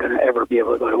wasn't going to ever be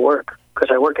able to go to work because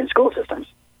I work in school systems.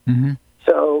 Mm-hmm.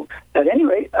 So at any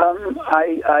rate,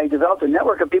 I developed a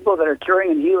network of people that are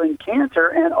curing and healing cancer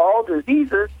and all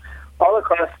diseases all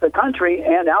across the country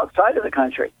and outside of the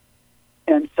country.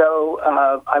 And so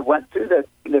I went through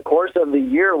the course of the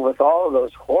year with all of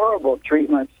those horrible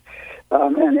treatments,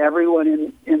 and everyone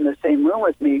in the same room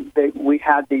with me, we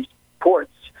had these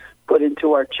ports put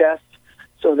into our chests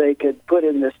so they could put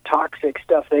in this toxic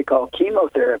stuff they call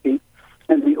chemotherapy.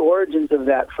 And the origins of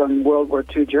that from World War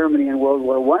II Germany and World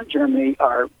War I Germany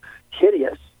are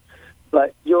hideous.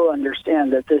 But you'll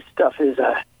understand that this stuff is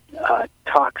a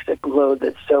toxic load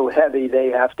that's so heavy they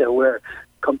have to wear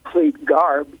complete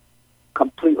garb,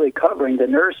 completely covering, the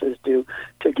nurses do,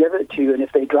 to give it to you. And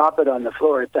if they drop it on the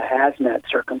floor, it's a hazmat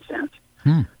circumstance.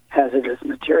 hazardous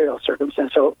material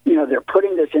circumstance. So, they're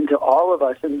putting this into all of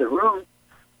us in the room,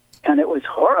 and it was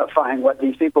horrifying what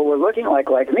these people were looking like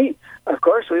me. Of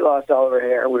course, we lost all of our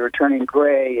hair. We were turning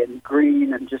gray and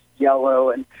green and just yellow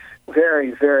and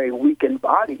very, very weakened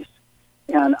bodies.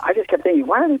 And I just kept thinking,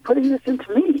 why are they putting this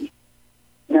into me?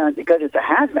 Because it's a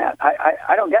hazmat.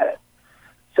 I don't get it.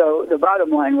 So the bottom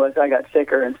line was I got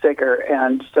sicker and sicker,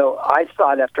 and so I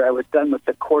thought after I was done with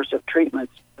the course of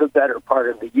treatments, the better part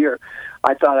of the year,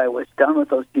 I thought I was done with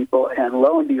those people, and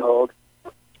lo and behold,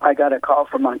 I got a call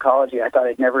from oncology. I thought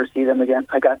I'd never see them again.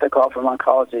 I got the call from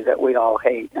oncology that we all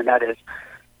hate, and that is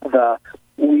the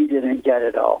 "we didn't get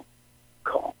it all"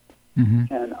 call.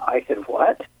 Mm-hmm. And I said,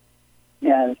 what?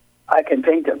 And I can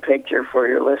paint a picture for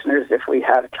your listeners if we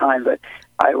have time, but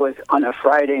I was on a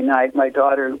Friday night. My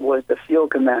daughter was the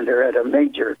field commander at a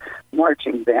major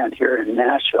marching band here in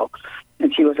Nashville,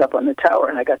 and she was up on the tower,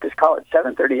 and I got this call at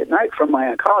 7:30 at night from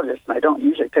my oncologist, and I don't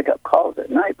usually pick up calls at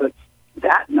night, but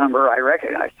that number I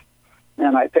recognized.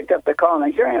 And I picked up the call,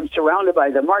 and here I am surrounded by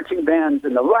the marching bands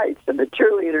and the lights and the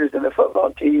cheerleaders and the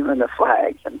football team and the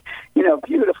flags and,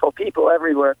 beautiful people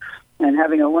everywhere and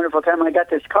having a wonderful time. I got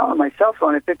this call on my cell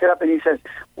phone. I picked it up, and he says,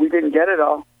 "We didn't get it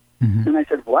all." Mm-hmm. And I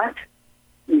said, "What?"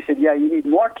 He said, "Yeah, you need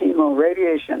more chemo,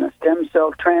 radiation, a stem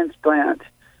cell transplant,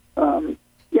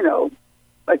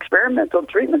 experimental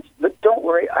treatments. But don't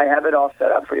worry, I have it all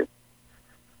set up for you."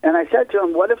 And I said to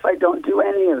him, "What if I don't do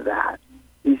any of that?"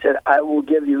 He said, "I will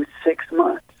give you 6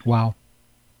 months." Wow.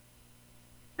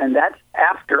 And that's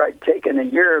after I'd taken a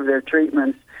year of their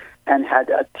treatments and had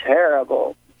a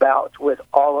terrible bout with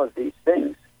all of these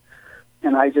things.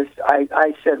 And I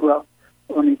said, well,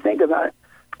 let me think about it.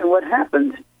 And what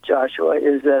happened, Joshua,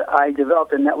 is that I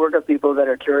developed a network of people that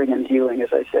are curing and healing, as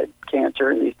I said, cancer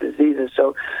and these diseases.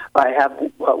 So I have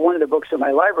one of the books in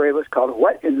my library was called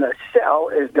What in the Cell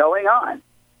is Going On?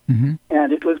 Mm-hmm.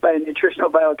 And it was by a nutritional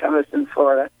biochemist in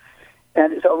Florida.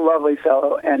 And it's a lovely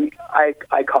fellow. And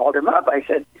I called him up. I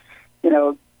said,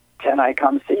 can I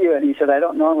come see you? And he said, I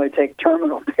don't normally take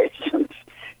terminal patients.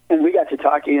 And we got to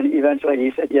talking, and eventually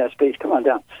he said, yes, please come on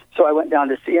down. So I went down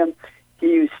to see him. He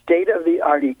used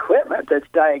state-of-the-art equipment that's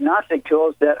diagnostic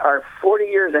tools that are 40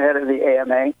 years ahead of the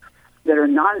AMA, that are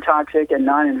non-toxic and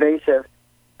non-invasive,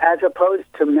 as opposed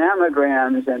to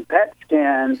mammograms and PET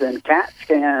scans and CAT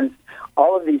scans.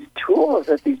 All of these tools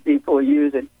that these people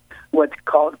use in what's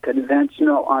called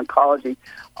conventional oncology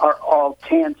are all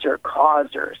cancer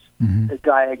causers, the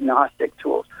diagnostic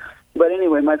tools. But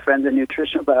anyway, my friend, the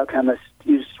nutritional biochemist,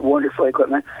 used wonderful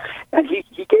equipment, and he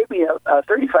gave me a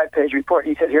 35-page report.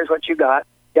 He said, here's what you got.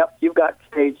 Yep, you've got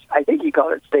I think he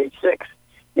called it stage 6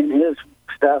 in his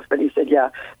stuff, but he said, yeah,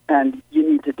 and you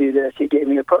need to do this. He gave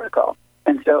me a protocol.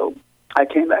 And so I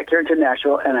came back here to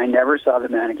Nashville, and I never saw the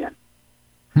man again.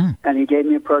 And he gave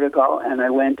me a protocol, and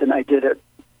I went and I did it,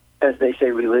 as they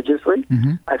say, religiously.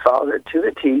 Mm-hmm. I followed it to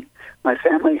the T. My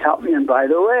family helped me, and by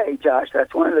the way, Josh,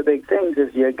 that's one of the big things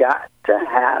is you got to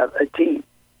have a team.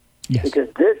 Yes. Because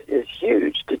this is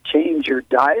huge, to change your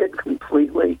diet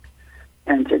completely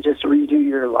and to just redo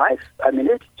your life. I mean,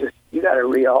 it's just, you got to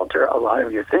re-alter a lot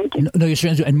of your thinking. No, you're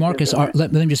strange. And Marcus,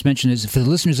 let me just mention this. For the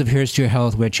listeners of Here's to Your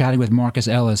Health, we're chatting with Marcus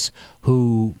Ellis,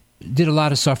 who did a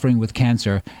lot of suffering with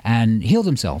cancer and healed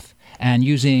himself. And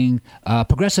using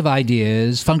progressive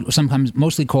ideas, sometimes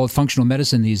mostly called functional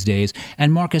medicine these days.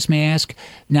 And Marcus, may I ask,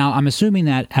 now I'm assuming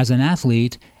that as an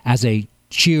athlete, as a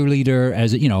cheerleader,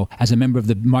 as a member of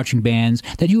the marching bands,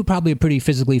 that you were probably a pretty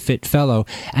physically fit fellow.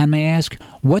 And may I ask,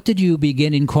 what did you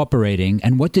begin incorporating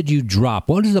and what did you drop?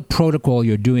 What is the protocol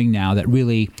you're doing now that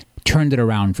really turned it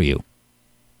around for you?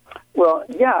 Well,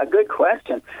 yeah, good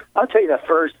question. I'll tell you the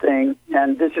first thing,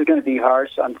 and this is going to be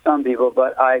harsh on some people,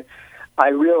 but I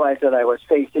realized that I was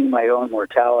facing my own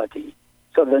mortality.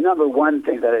 So the number one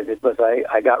thing that I did was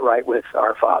I got right with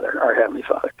our Father, our Heavenly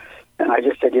Father. And I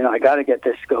just said, I got to get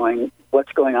this going.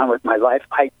 What's going on with my life?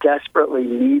 I desperately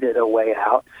needed a way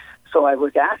out. So I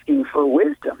was asking for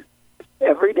wisdom,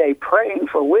 every day praying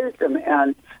for wisdom.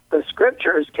 And the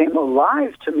scriptures came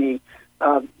alive to me.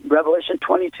 Revelation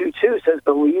 22:2 says,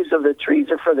 the leaves of the trees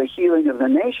are for the healing of the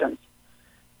nations.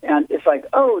 And it's like,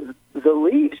 oh, the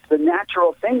leaves, the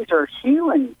natural things are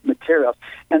healing materials.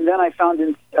 And then I found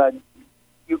in,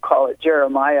 you call it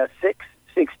Jeremiah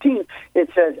 6:16, it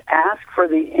says, ask for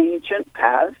the ancient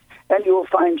paths, and you will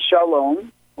find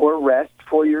shalom, or rest,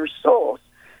 for your souls.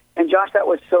 And Josh, that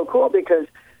was so cool because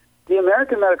the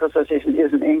American Medical Association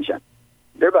isn't ancient.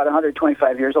 They're about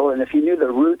 125 years old, and if you knew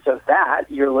the roots of that,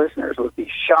 your listeners would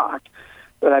be shocked.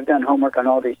 But I've done homework on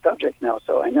all these subjects now,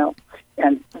 so I know.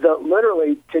 And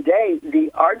literally today, the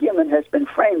argument has been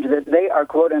framed that they are,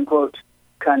 quote-unquote,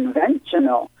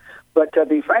 conventional. But to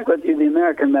be frank with you, the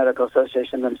American Medical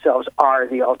Association themselves are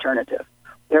the alternative.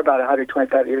 They're about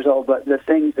 125 years old, but the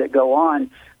things that go on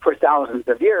for thousands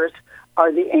of years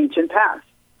are the ancient past.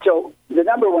 So the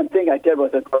number one thing I did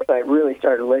was, of course, I really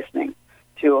started listening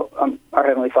to our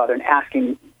Heavenly Father and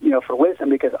asking, for wisdom,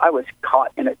 because I was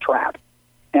caught in a trap.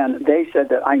 And they said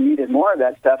that I needed more of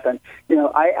that stuff. And,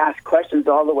 I asked questions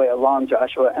all the way along,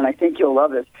 Joshua, and I think you'll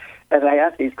love this. As I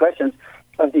asked these questions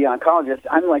of the oncologist,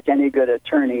 I'm like any good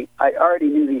attorney. I already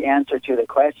knew the answer to the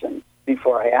questions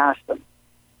before I asked them.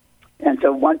 And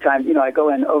so one time, I go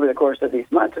in over the course of these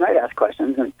months, and I'd ask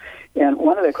questions. And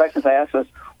one of the questions I asked was,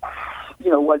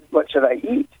 what should I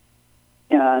eat?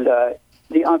 And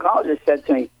the oncologist said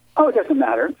to me, oh, it doesn't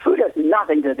matter. Food has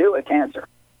nothing to do with cancer.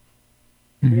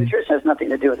 Mm-hmm. Nutrition has nothing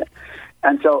to do with it.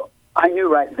 And so I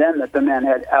knew right then that the man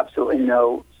had absolutely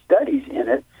no studies in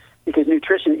it, because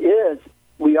nutrition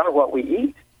we are what we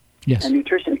eat. Yes. And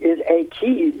nutrition is a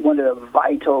key, one of the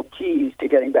vital keys to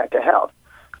getting back to health,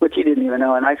 which he didn't even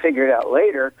know. And I figured out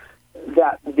later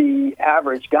that the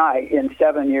average guy in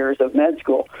 7 years of med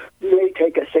school may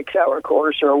take a 6-hour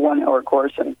course or a 1-hour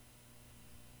course in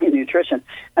nutrition,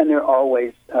 and they're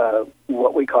always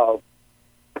what we call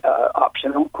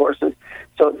optional courses.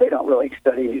 So they don't really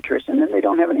study nutrition, and they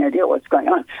don't have any idea what's going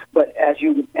on. But as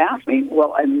you asked me,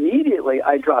 well, immediately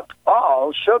I dropped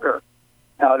all sugar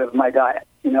out of my diet,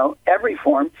 every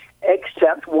form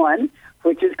except one,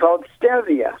 which is called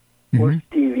stevia. Or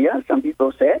stevia, some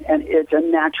people say it, and it's a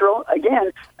natural,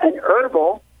 again, an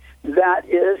herbal that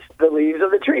is the leaves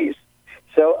of the trees.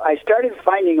 So I started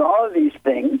finding all of these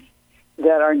things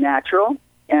that are natural,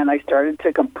 and I started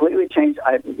to completely change.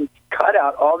 I cut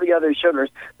out all the other sugars,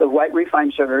 the white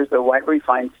refined sugars, the white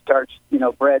refined starch,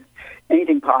 breads,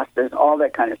 anything pastas, all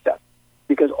that kind of stuff,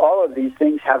 because all of these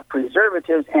things have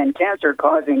preservatives and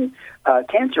cancer-causing,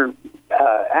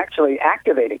 actually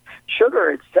activating.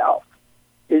 Sugar itself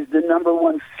is the number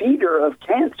one feeder of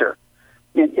cancer.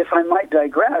 And if I might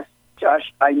digress,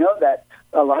 Josh, I know that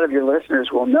a lot of your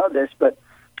listeners will know this, but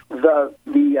the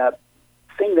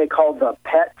thing they call the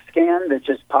PET scan, that's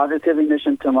just positive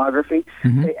emission tomography,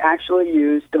 they actually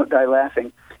use, don't die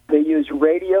laughing, they use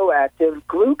radioactive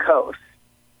glucose.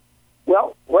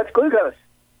 Well, what's glucose?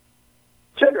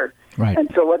 Sugar. Right.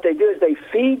 And so what they do is they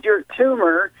feed your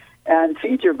tumor and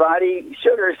feed your body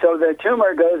sugar, so the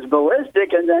tumor goes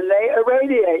ballistic, and then they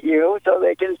irradiate you so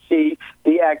they can see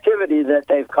the activity that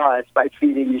they've caused by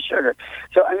feeding you sugar.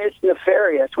 So, it's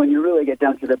nefarious when you really get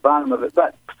down to the bottom of it.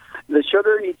 But the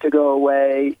sugar needs to go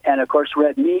away, and, of course,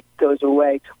 red meat goes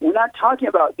away. We're not talking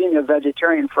about being a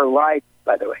vegetarian for life,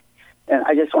 by the way. And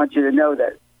I just want you to know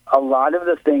that a lot of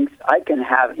the things I can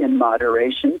have in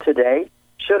moderation today,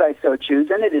 should I so choose,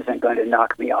 and it isn't going to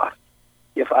knock me off.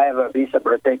 If I have a piece of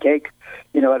birthday cake,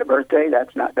 at a birthday,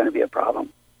 that's not going to be a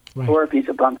problem. Right. Or a piece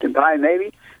of pumpkin pie,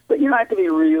 maybe. But, I have to be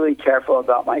really careful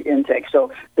about my intake.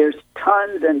 So there's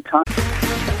tons and tons.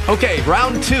 Okay,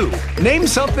 round 2. Name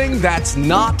something that's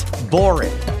not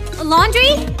boring. A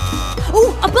laundry?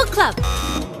 Ooh, a book club.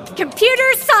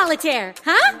 Computer solitaire,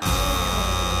 huh?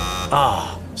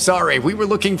 Ah, sorry, we were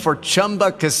looking for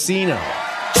Chumba Casino.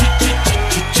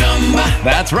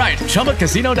 That's right.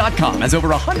 ChumbaCasino.com has over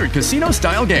 100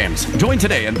 casino-style games. Join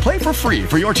today and play for free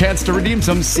for your chance to redeem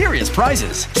some serious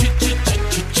prizes.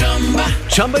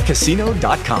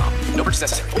 ChumbaCasino.com. No purchase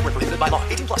necessary. Void where prohibited by law.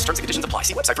 18+ terms and conditions apply.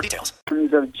 See website for details.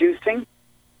 Of juicing,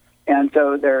 and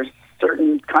so there's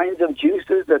certain kinds of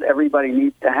juices that everybody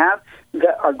needs to have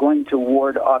that are going to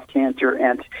ward off cancer.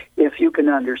 And if you can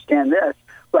understand this,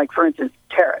 like, for instance,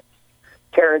 carrots.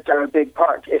 Carrots are a big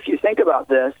part. If you think about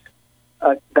this,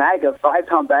 a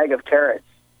 5-pound bag of carrots,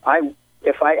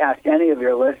 if I ask any of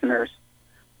your listeners,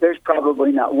 there's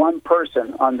probably not one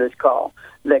person on this call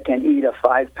that can eat a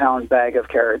 5-pound bag of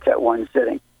carrots at one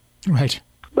sitting. Right.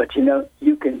 But,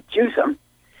 you can juice them,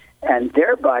 and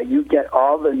thereby you get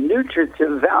all the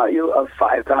nutritive value of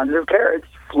 5 pounds of carrots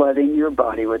flooding your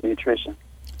body with nutrition.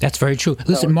 That's very true.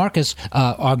 Listen, Marcus,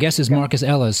 our guest is Marcus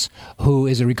Ellis, who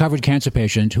is a recovered cancer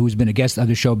patient who's been a guest on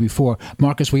the show before.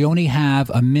 Marcus, we only have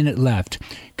a minute left.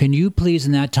 Can you please,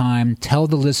 in that time, tell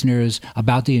the listeners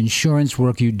about the insurance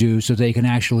work you do so they can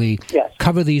actually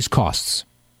cover these costs?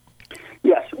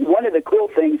 Yes. One of the cool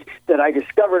things that I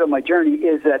discovered on my journey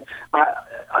is that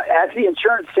as the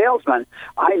insurance salesman,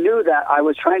 I knew that I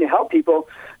was trying to help people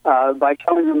by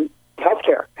telling them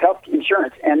health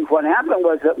insurance. And what happened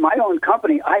was that my own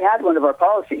company, I had one of our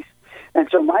policies. And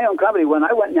so my own company, when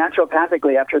I went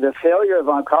naturopathically after the failure of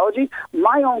oncology,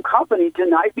 my own company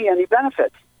denied me any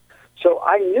benefits. So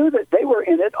I knew that they were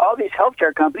in it. All these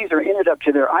healthcare companies are in it up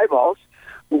to their eyeballs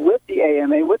with the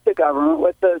AMA, with the government,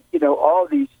 with the, all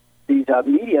these these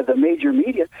media, the major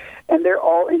media, and they're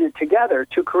all in it together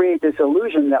to create this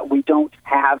illusion that we don't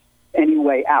have any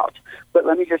way out. But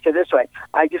let me just say this way.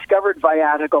 I discovered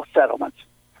viatical settlements.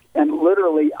 And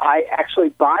literally, I actually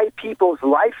buy people's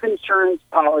life insurance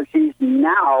policies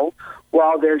now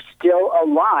while they're still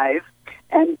alive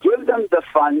and give them the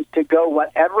funds to go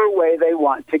whatever way they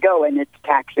want to go, and it's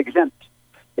tax exempt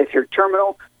if you're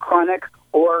terminal, chronic,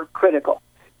 or critical.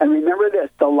 And remember this,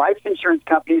 the life insurance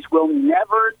companies will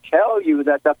never tell you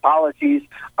that the policies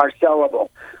are sellable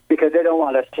because they don't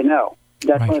want us to know.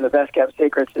 That's one of the best-kept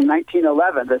secrets. In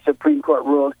 1911, the Supreme Court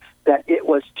ruled that it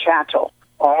was chattel.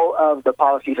 All of the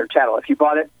policies are chattel. If you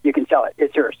bought it, you can sell it.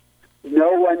 It's yours.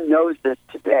 No one knows this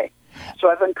today.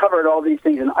 So I've uncovered all these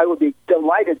things, and I would be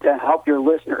delighted to help your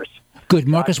listeners. Good.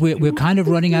 Marcus, we're kind of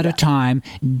running out of time.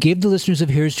 Give the listeners of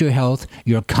Here's to Your Health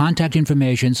your contact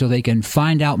information so they can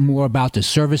find out more about the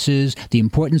services, the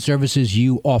important services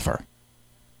you offer.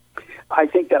 I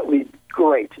think that would be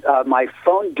great. My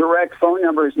direct phone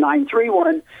number is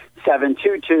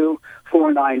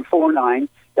 931-722-4949.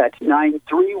 That's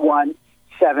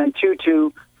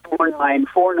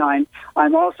 931-722-4949.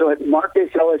 I'm also at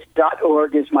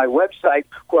marcusellis.org is my website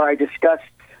where I discuss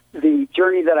the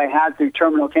journey that I had through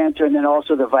terminal cancer and then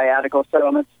also the viatical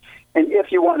settlements. And if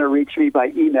you want to reach me by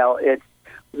email, it's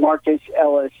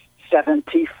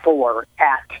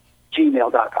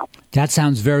marcusellis74@gmail.com. That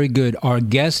sounds very good. Our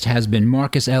guest has been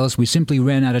Marcus Ellis. We simply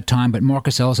ran out of time, but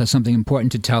Marcus Ellis has something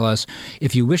important to tell us.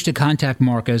 If you wish to contact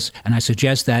Marcus, and I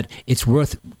suggest that it's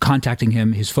worth contacting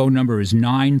him, his phone number is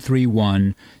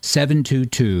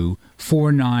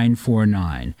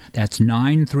 931-722-4949. That's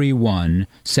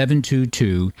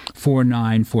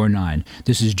 931-722-4949.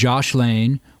 This is Josh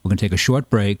Lane. We're going to take a short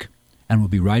break, and we'll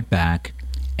be right back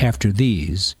after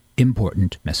these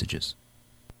important messages.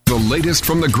 The latest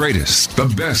from the greatest, the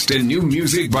best in new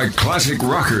music by classic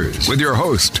rockers, with your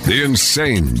host, the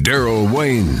insane Daryl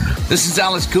Wayne. This is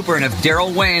Alice Cooper, and if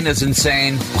Daryl Wayne is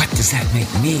insane, what does that make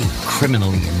me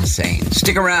criminally insane?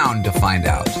 Stick around to find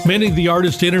out. Many of the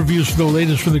artist interviews for the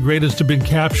latest from the greatest have been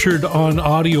captured on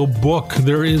audio book.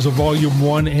 There is a Volume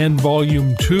 1 and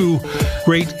Volume 2.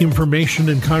 Great information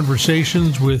and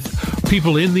conversations with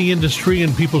people in the industry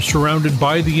and people surrounded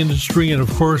by the industry, and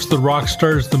of course the rock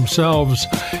stars themselves.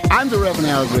 I'm the Reverend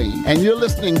Al Green, and you're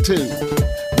listening to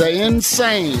the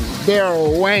insane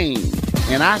Daryl Wayne.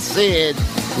 And I said,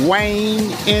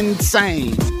 Wayne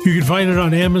Insane. You can find it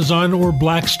on Amazon or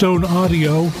Blackstone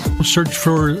Audio. Search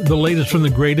for the latest from the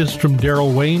greatest from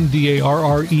Daryl Wayne,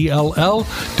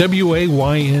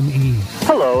 DARRELLWAYNE.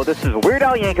 Hello, this is Weird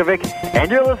Al Yankovic,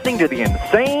 and you're listening to the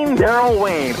insane Daryl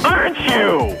Wayne, aren't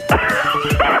you?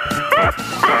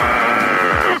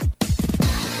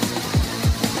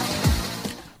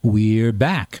 We're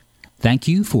back. Thank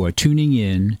you for tuning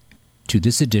in to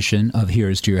this edition of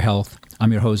Here's to Your Health.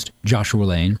 I'm your host, Joshua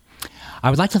Lane. I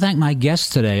would like to thank my guests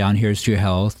today on Here's to Your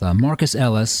Health, Marcus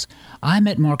Ellis. I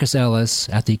met Marcus Ellis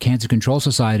at the Cancer Control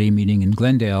Society meeting in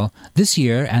Glendale this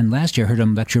year, and last year I heard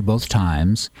him lecture both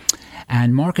times.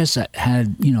 And Marcus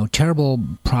had, terrible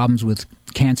problems with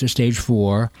cancer stage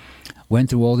 4, went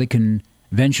through all the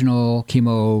conventional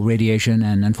chemo radiation,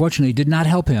 and unfortunately did not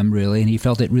help him really, and he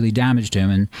felt it really damaged him.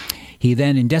 And he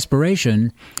then, in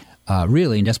desperation,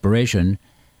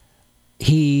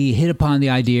 he hit upon the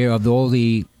idea of all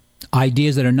the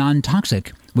ideas that are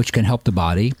non-toxic, which can help the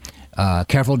body.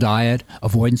 Careful diet,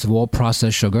 avoidance of all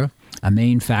processed sugar, a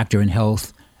main factor in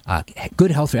health,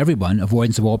 good health for everyone,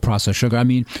 avoidance of all processed sugar. I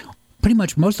mean, pretty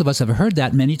much most of us have heard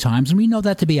that many times, and we know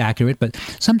that to be accurate, but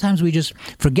sometimes we just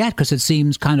forget because it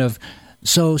seems kind of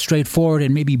so straightforward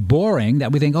and maybe boring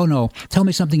that we think, oh no, tell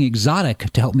me something exotic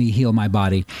to help me heal my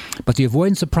body. But the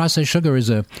avoidance of processed sugar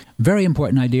is a very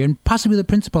important idea, and possibly the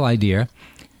principal idea,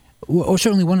 or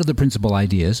certainly one of the principal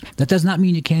ideas. That does not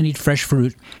mean you can't eat fresh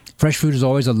fruit. Fresh fruit is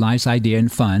always a nice idea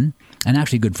and fun, and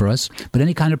actually good for us. But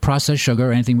any kind of processed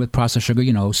sugar, anything with processed sugar,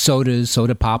 sodas,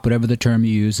 soda pop, whatever the term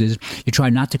you use is, you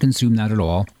try not to consume that at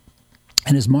all.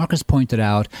 And as Marcus pointed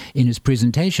out in his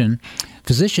presentation,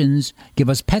 physicians give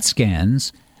us PET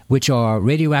scans, which are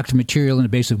radioactive material in a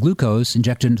base of glucose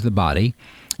injected into the body,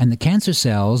 and the cancer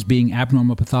cells, being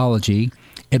abnormal pathology,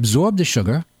 absorb the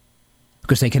sugar,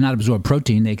 because they cannot absorb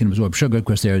protein, they can absorb sugar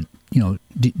because they're,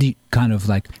 kind of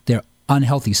like they're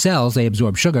unhealthy cells, they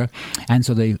absorb sugar. And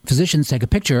so the physicians take a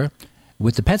picture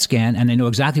with the PET scan, and they know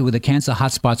exactly where the cancer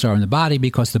hotspots are in the body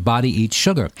because the body eats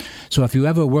sugar. So if you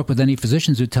ever work with any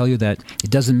physicians who tell you that it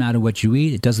doesn't matter what you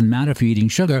eat, it doesn't matter if you're eating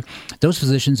sugar, those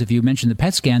physicians, if you mention the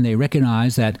PET scan, they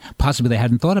recognize that possibly they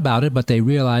hadn't thought about it, but they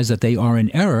realize that they are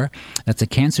in error, that the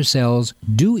cancer cells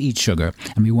do eat sugar,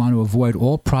 and we want to avoid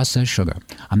all processed sugar.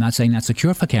 I'm not saying that's a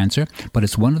cure for cancer, but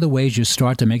it's one of the ways you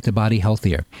start to make the body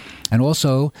healthier. And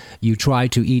also, you try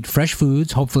to eat fresh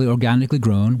foods, hopefully organically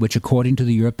grown, which according to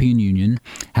the European Union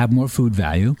have more food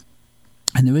value.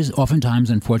 And there is oftentimes,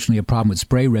 unfortunately, a problem with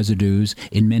spray residues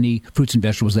in many fruits and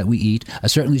vegetables that we eat.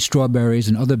 Certainly strawberries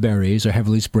and other berries are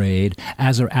heavily sprayed,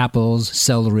 as are apples,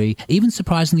 celery, even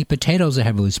surprisingly potatoes are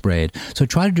heavily sprayed. So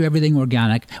try to do everything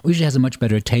organic. It usually has a much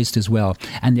better taste as well.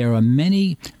 And there are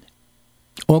many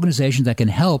organizations that can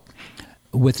help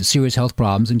with serious health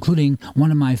problems, including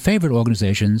one of my favorite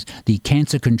organizations, the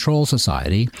Cancer Control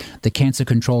Society. The Cancer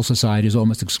Control Society is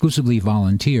almost exclusively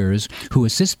volunteers who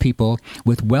assist people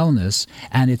with wellness,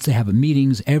 and they have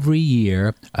meetings every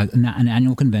year, an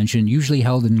annual convention, usually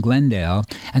held in Glendale.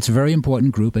 And it's a very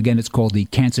important group. Again, it's called the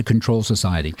Cancer Control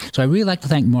Society. So I really like to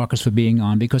thank Marcus for being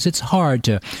on, because it's hard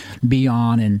to be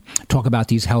on and talk about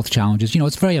these health challenges.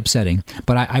 It's very upsetting,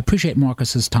 but I appreciate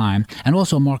Marcus's time. And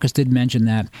also, Marcus did mention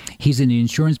that he's in the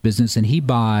insurance business and he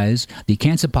buys the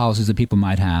cancer policies that people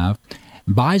might have,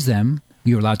 buys them,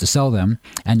 you're allowed to sell them,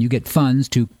 and you get funds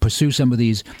to pursue some of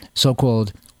these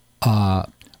so-called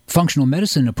functional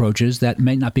medicine approaches that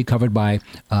may not be covered by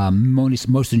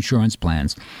most insurance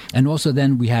plans. And also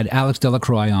then we had Alex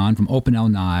Delacroix on from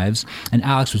Opinel Knives, and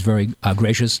Alex was very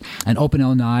gracious. And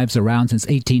Opinel Knives around since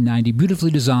 1890,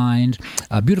 beautifully designed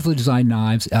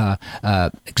knives,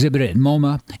 exhibited at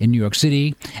MoMA in New York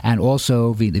City, and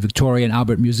also the Victoria and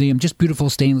Albert Museum, just beautiful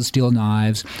stainless steel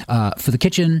knives for the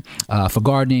kitchen, for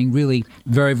gardening, really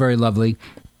very, very lovely.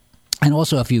 And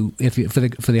also, if you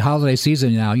for the holiday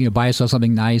season now, buy yourself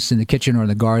something nice in the kitchen or in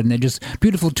the garden. They're just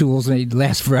beautiful tools, and they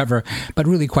last forever, but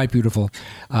really quite beautiful.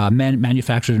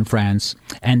 Manufactured in France.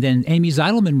 And then Amy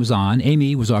Zeidelman was on.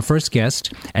 Amy was our first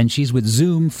guest, and she's with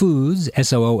Zoom Foods,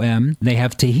 SOOM. They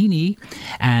have tahini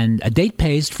and a date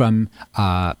paste from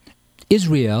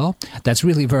Israel that's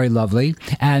really very lovely.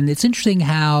 And it's interesting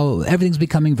how everything's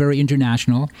becoming very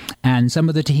international, and some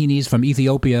of the tahinis from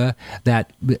Ethiopia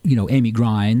that Amy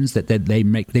grinds, that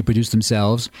they produce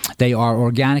themselves, they are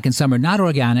organic, and some are not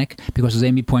organic because, as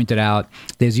Amy pointed out,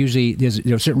 there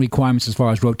are certain requirements as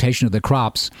far as rotation of the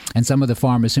crops, and some of the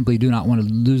farmers simply do not want to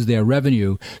lose their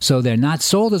revenue, so they're not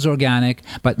sold as organic,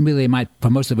 but really might, for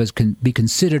most of us, can be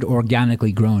considered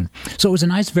organically grown. So it was a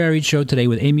nice varied show today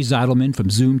with Amy Zeidelman from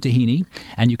Zoom Tahini,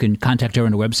 and you can contact her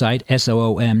on the website,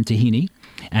 SOOM Tahini.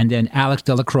 And then Alex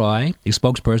Delacroix, the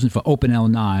spokesperson for Opinel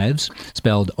Knives,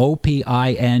 spelled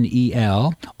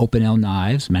OPINEL, Opinel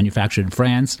Knives, manufactured in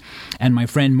France. And my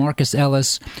friend Marcus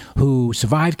Ellis, who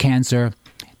survived cancer,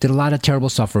 did a lot of terrible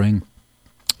suffering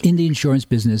in the insurance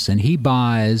business, and he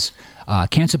buys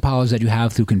cancer policies that you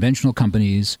have through conventional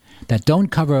companies that don't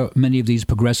cover many of these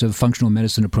progressive functional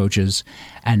medicine approaches.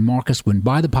 And Marcus would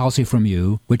buy the policy from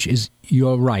you, which is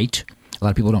your right. A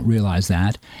lot of people don't realize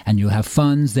that. And you'll have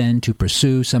funds then to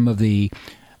pursue some of the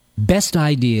best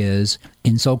ideas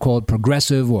in so-called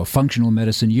progressive or functional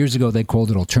medicine. Years ago, they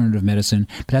called it alternative medicine,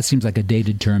 but that seems like a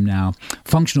dated term now.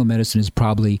 Functional medicine is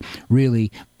probably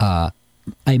really a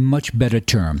much better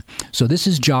term. So this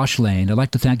is Josh Lane. I'd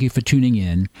like to thank you for tuning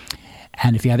in.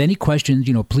 And if you have any questions,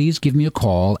 please give me a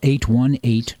call,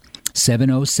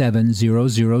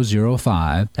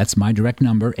 818-707-0005. That's my direct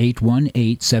number,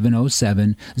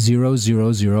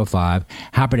 818-707-0005.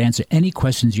 Happy to answer any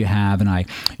questions you have, and I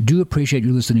do appreciate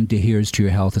you listening to Here's to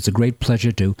Your Health. It's a great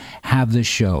pleasure to have this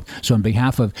show. So on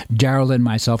behalf of Daryl and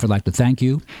myself, I'd like to thank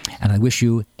you, and I wish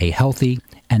you a healthy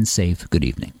and safe good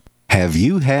evening. Have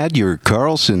you had your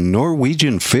Carlson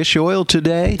Norwegian fish oil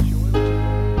today?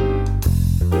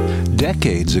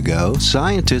 Decades ago,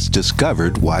 scientists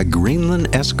discovered why Greenland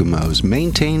Eskimos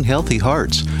maintain healthy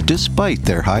hearts despite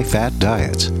their high-fat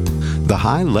diets. The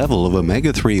high level of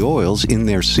omega-3 oils in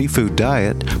their seafood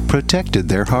diet protected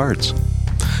their hearts.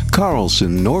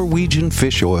 Carlson Norwegian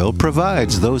fish oil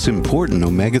provides those important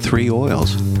omega-3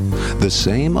 oils. The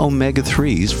same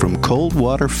omega-3s from cold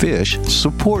water fish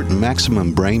support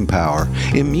maximum brain power,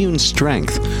 immune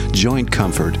strength, joint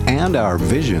comfort, and our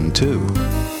vision too.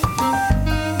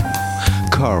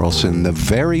 Carlson, the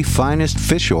very finest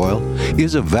fish oil,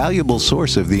 is a valuable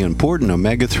source of the important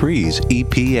omega-3s,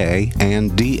 EPA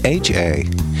and DHA.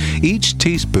 Each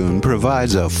teaspoon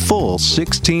provides a full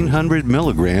 1,600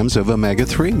 milligrams of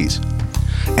omega-3s.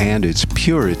 And its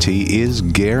purity is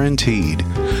guaranteed.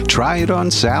 Try it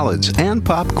on salads and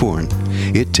popcorn.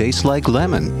 It tastes like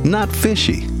lemon, not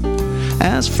fishy.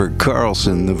 Ask for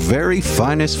Carlson, the very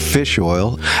finest fish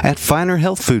oil, at finer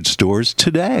health food stores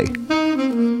today.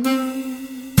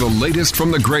 The latest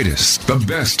from the greatest, the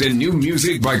best in new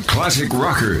music by classic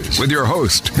rockers, with your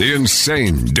host, the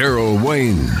insane Daryl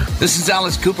Wayne. This is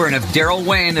Alice Cooper, and if Daryl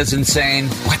Wayne is insane,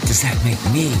 what does that make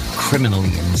me criminally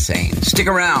insane? Stick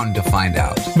around to find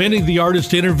out. Many of the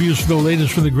artist interviews for the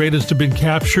latest from the greatest have been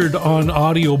captured on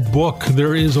audio book.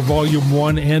 There is a Volume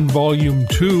 1 and Volume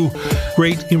 2.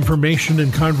 Great information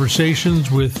and conversations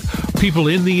with people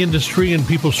in the industry and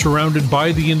people surrounded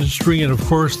by the industry, and of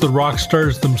course the rock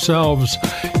stars themselves.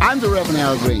 I'm the Reverend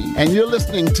Al Green, and you're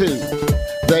listening to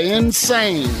the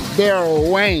insane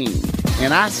Daryl Wayne.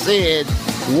 And I said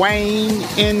Wayne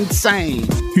Insane.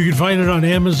 You can find it on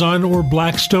Amazon or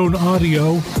Blackstone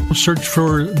Audio. Search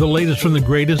for the latest from the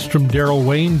greatest from Daryl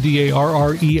Wayne,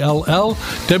 Darrell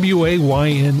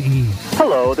Wayne.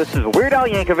 Hello, this is Weird Al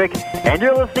Yankovic, and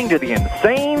you're listening to the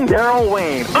insane Daryl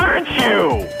Wayne, aren't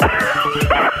you?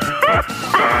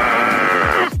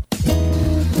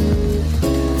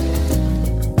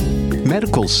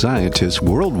 Medical scientists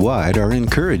worldwide are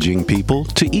encouraging people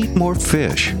to eat more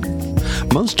fish.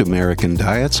 Most American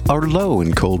diets are low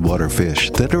in cold water fish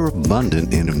that are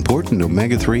abundant in important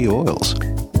omega-3 oils.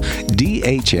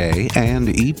 DHA and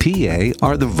EPA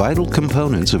are the vital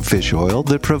components of fish oil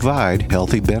that provide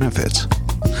healthy benefits.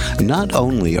 Not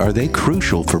only are they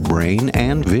crucial for brain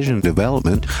and vision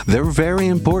development, they're very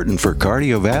important for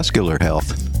cardiovascular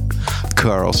health.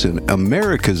 Carlson,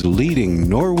 America's leading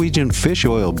Norwegian fish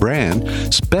oil brand,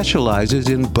 specializes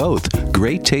in both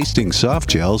great-tasting soft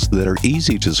gels that are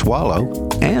easy to swallow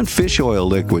and fish oil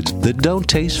liquids that don't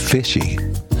taste fishy.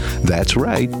 That's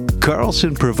right,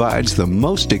 Carlson provides the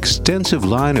most extensive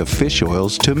line of fish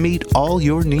oils to meet all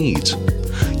your needs.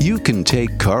 You can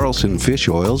take Carlson fish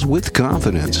oils with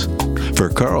confidence, for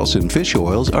Carlson fish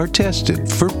oils are tested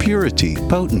for purity,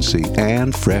 potency,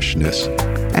 and freshness.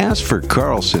 Ask for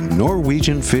Carlson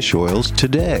Norwegian fish oils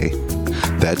today.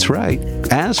 That's right,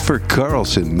 ask for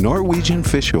Carlson Norwegian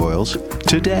fish oils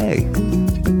today.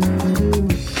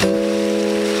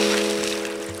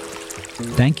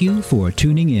 Thank you for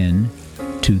tuning in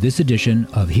to this edition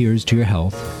of Here's to Your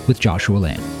Health with Joshua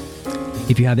Lane.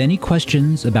 If you have any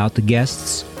questions about the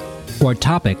guests or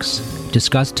topics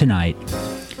discussed tonight,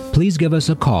 please give us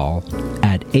a call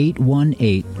at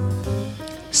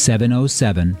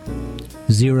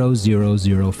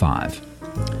 818-707-0005.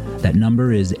 That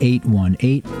number is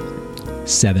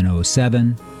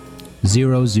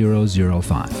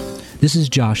 818-707-0005. This is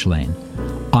Josh Lane.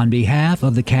 On behalf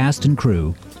of the cast and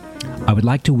crew, I would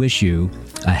like to wish you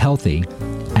a healthy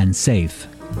and safe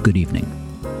good evening.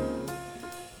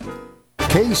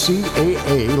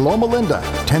 KCAA Loma Linda,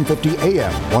 1050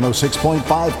 AM,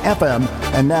 106.5 FM,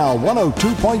 and now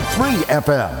 102.3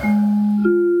 FM.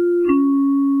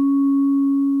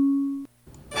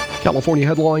 California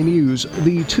headline news.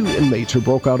 The 2 inmates who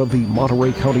broke out of the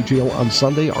Monterey County Jail on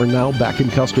Sunday are now back in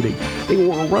custody. They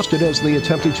were arrested as they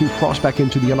attempted to cross back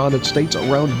into the United States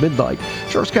around midnight.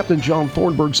 Sheriff's Captain John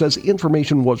Thornburg says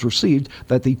information was received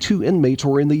that the 2 inmates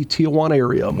were in the Tijuana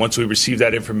area. Once we received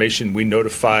that information, we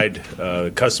notified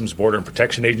Customs Border and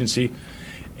Protection Agency,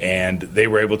 and they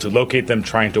were able to locate them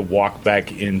trying to walk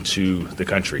back into the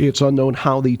country. It's unknown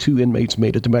how the 2 inmates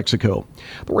made it to Mexico.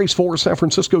 The race for San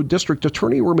Francisco District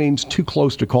Attorney remains too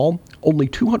close to call. Only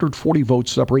 240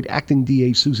 votes separate acting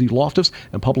DA Susie Loftus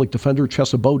and public defender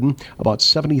Chesa Bowden. About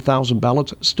 70,000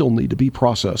 ballots still need to be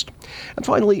processed. And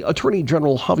finally, Attorney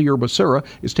General Javier Becerra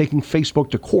is taking Facebook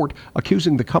to court,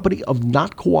 accusing the company of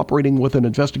not cooperating with an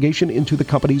investigation into the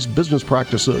company's business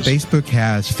practices. Facebook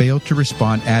has failed to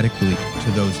respond adequately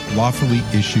to those lawfully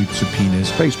issued subpoenas.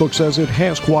 Facebook says it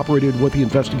has cooperated with the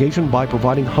investigation by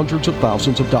providing hundreds of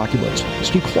thousands of documents.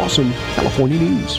 Steve Clausen, California News.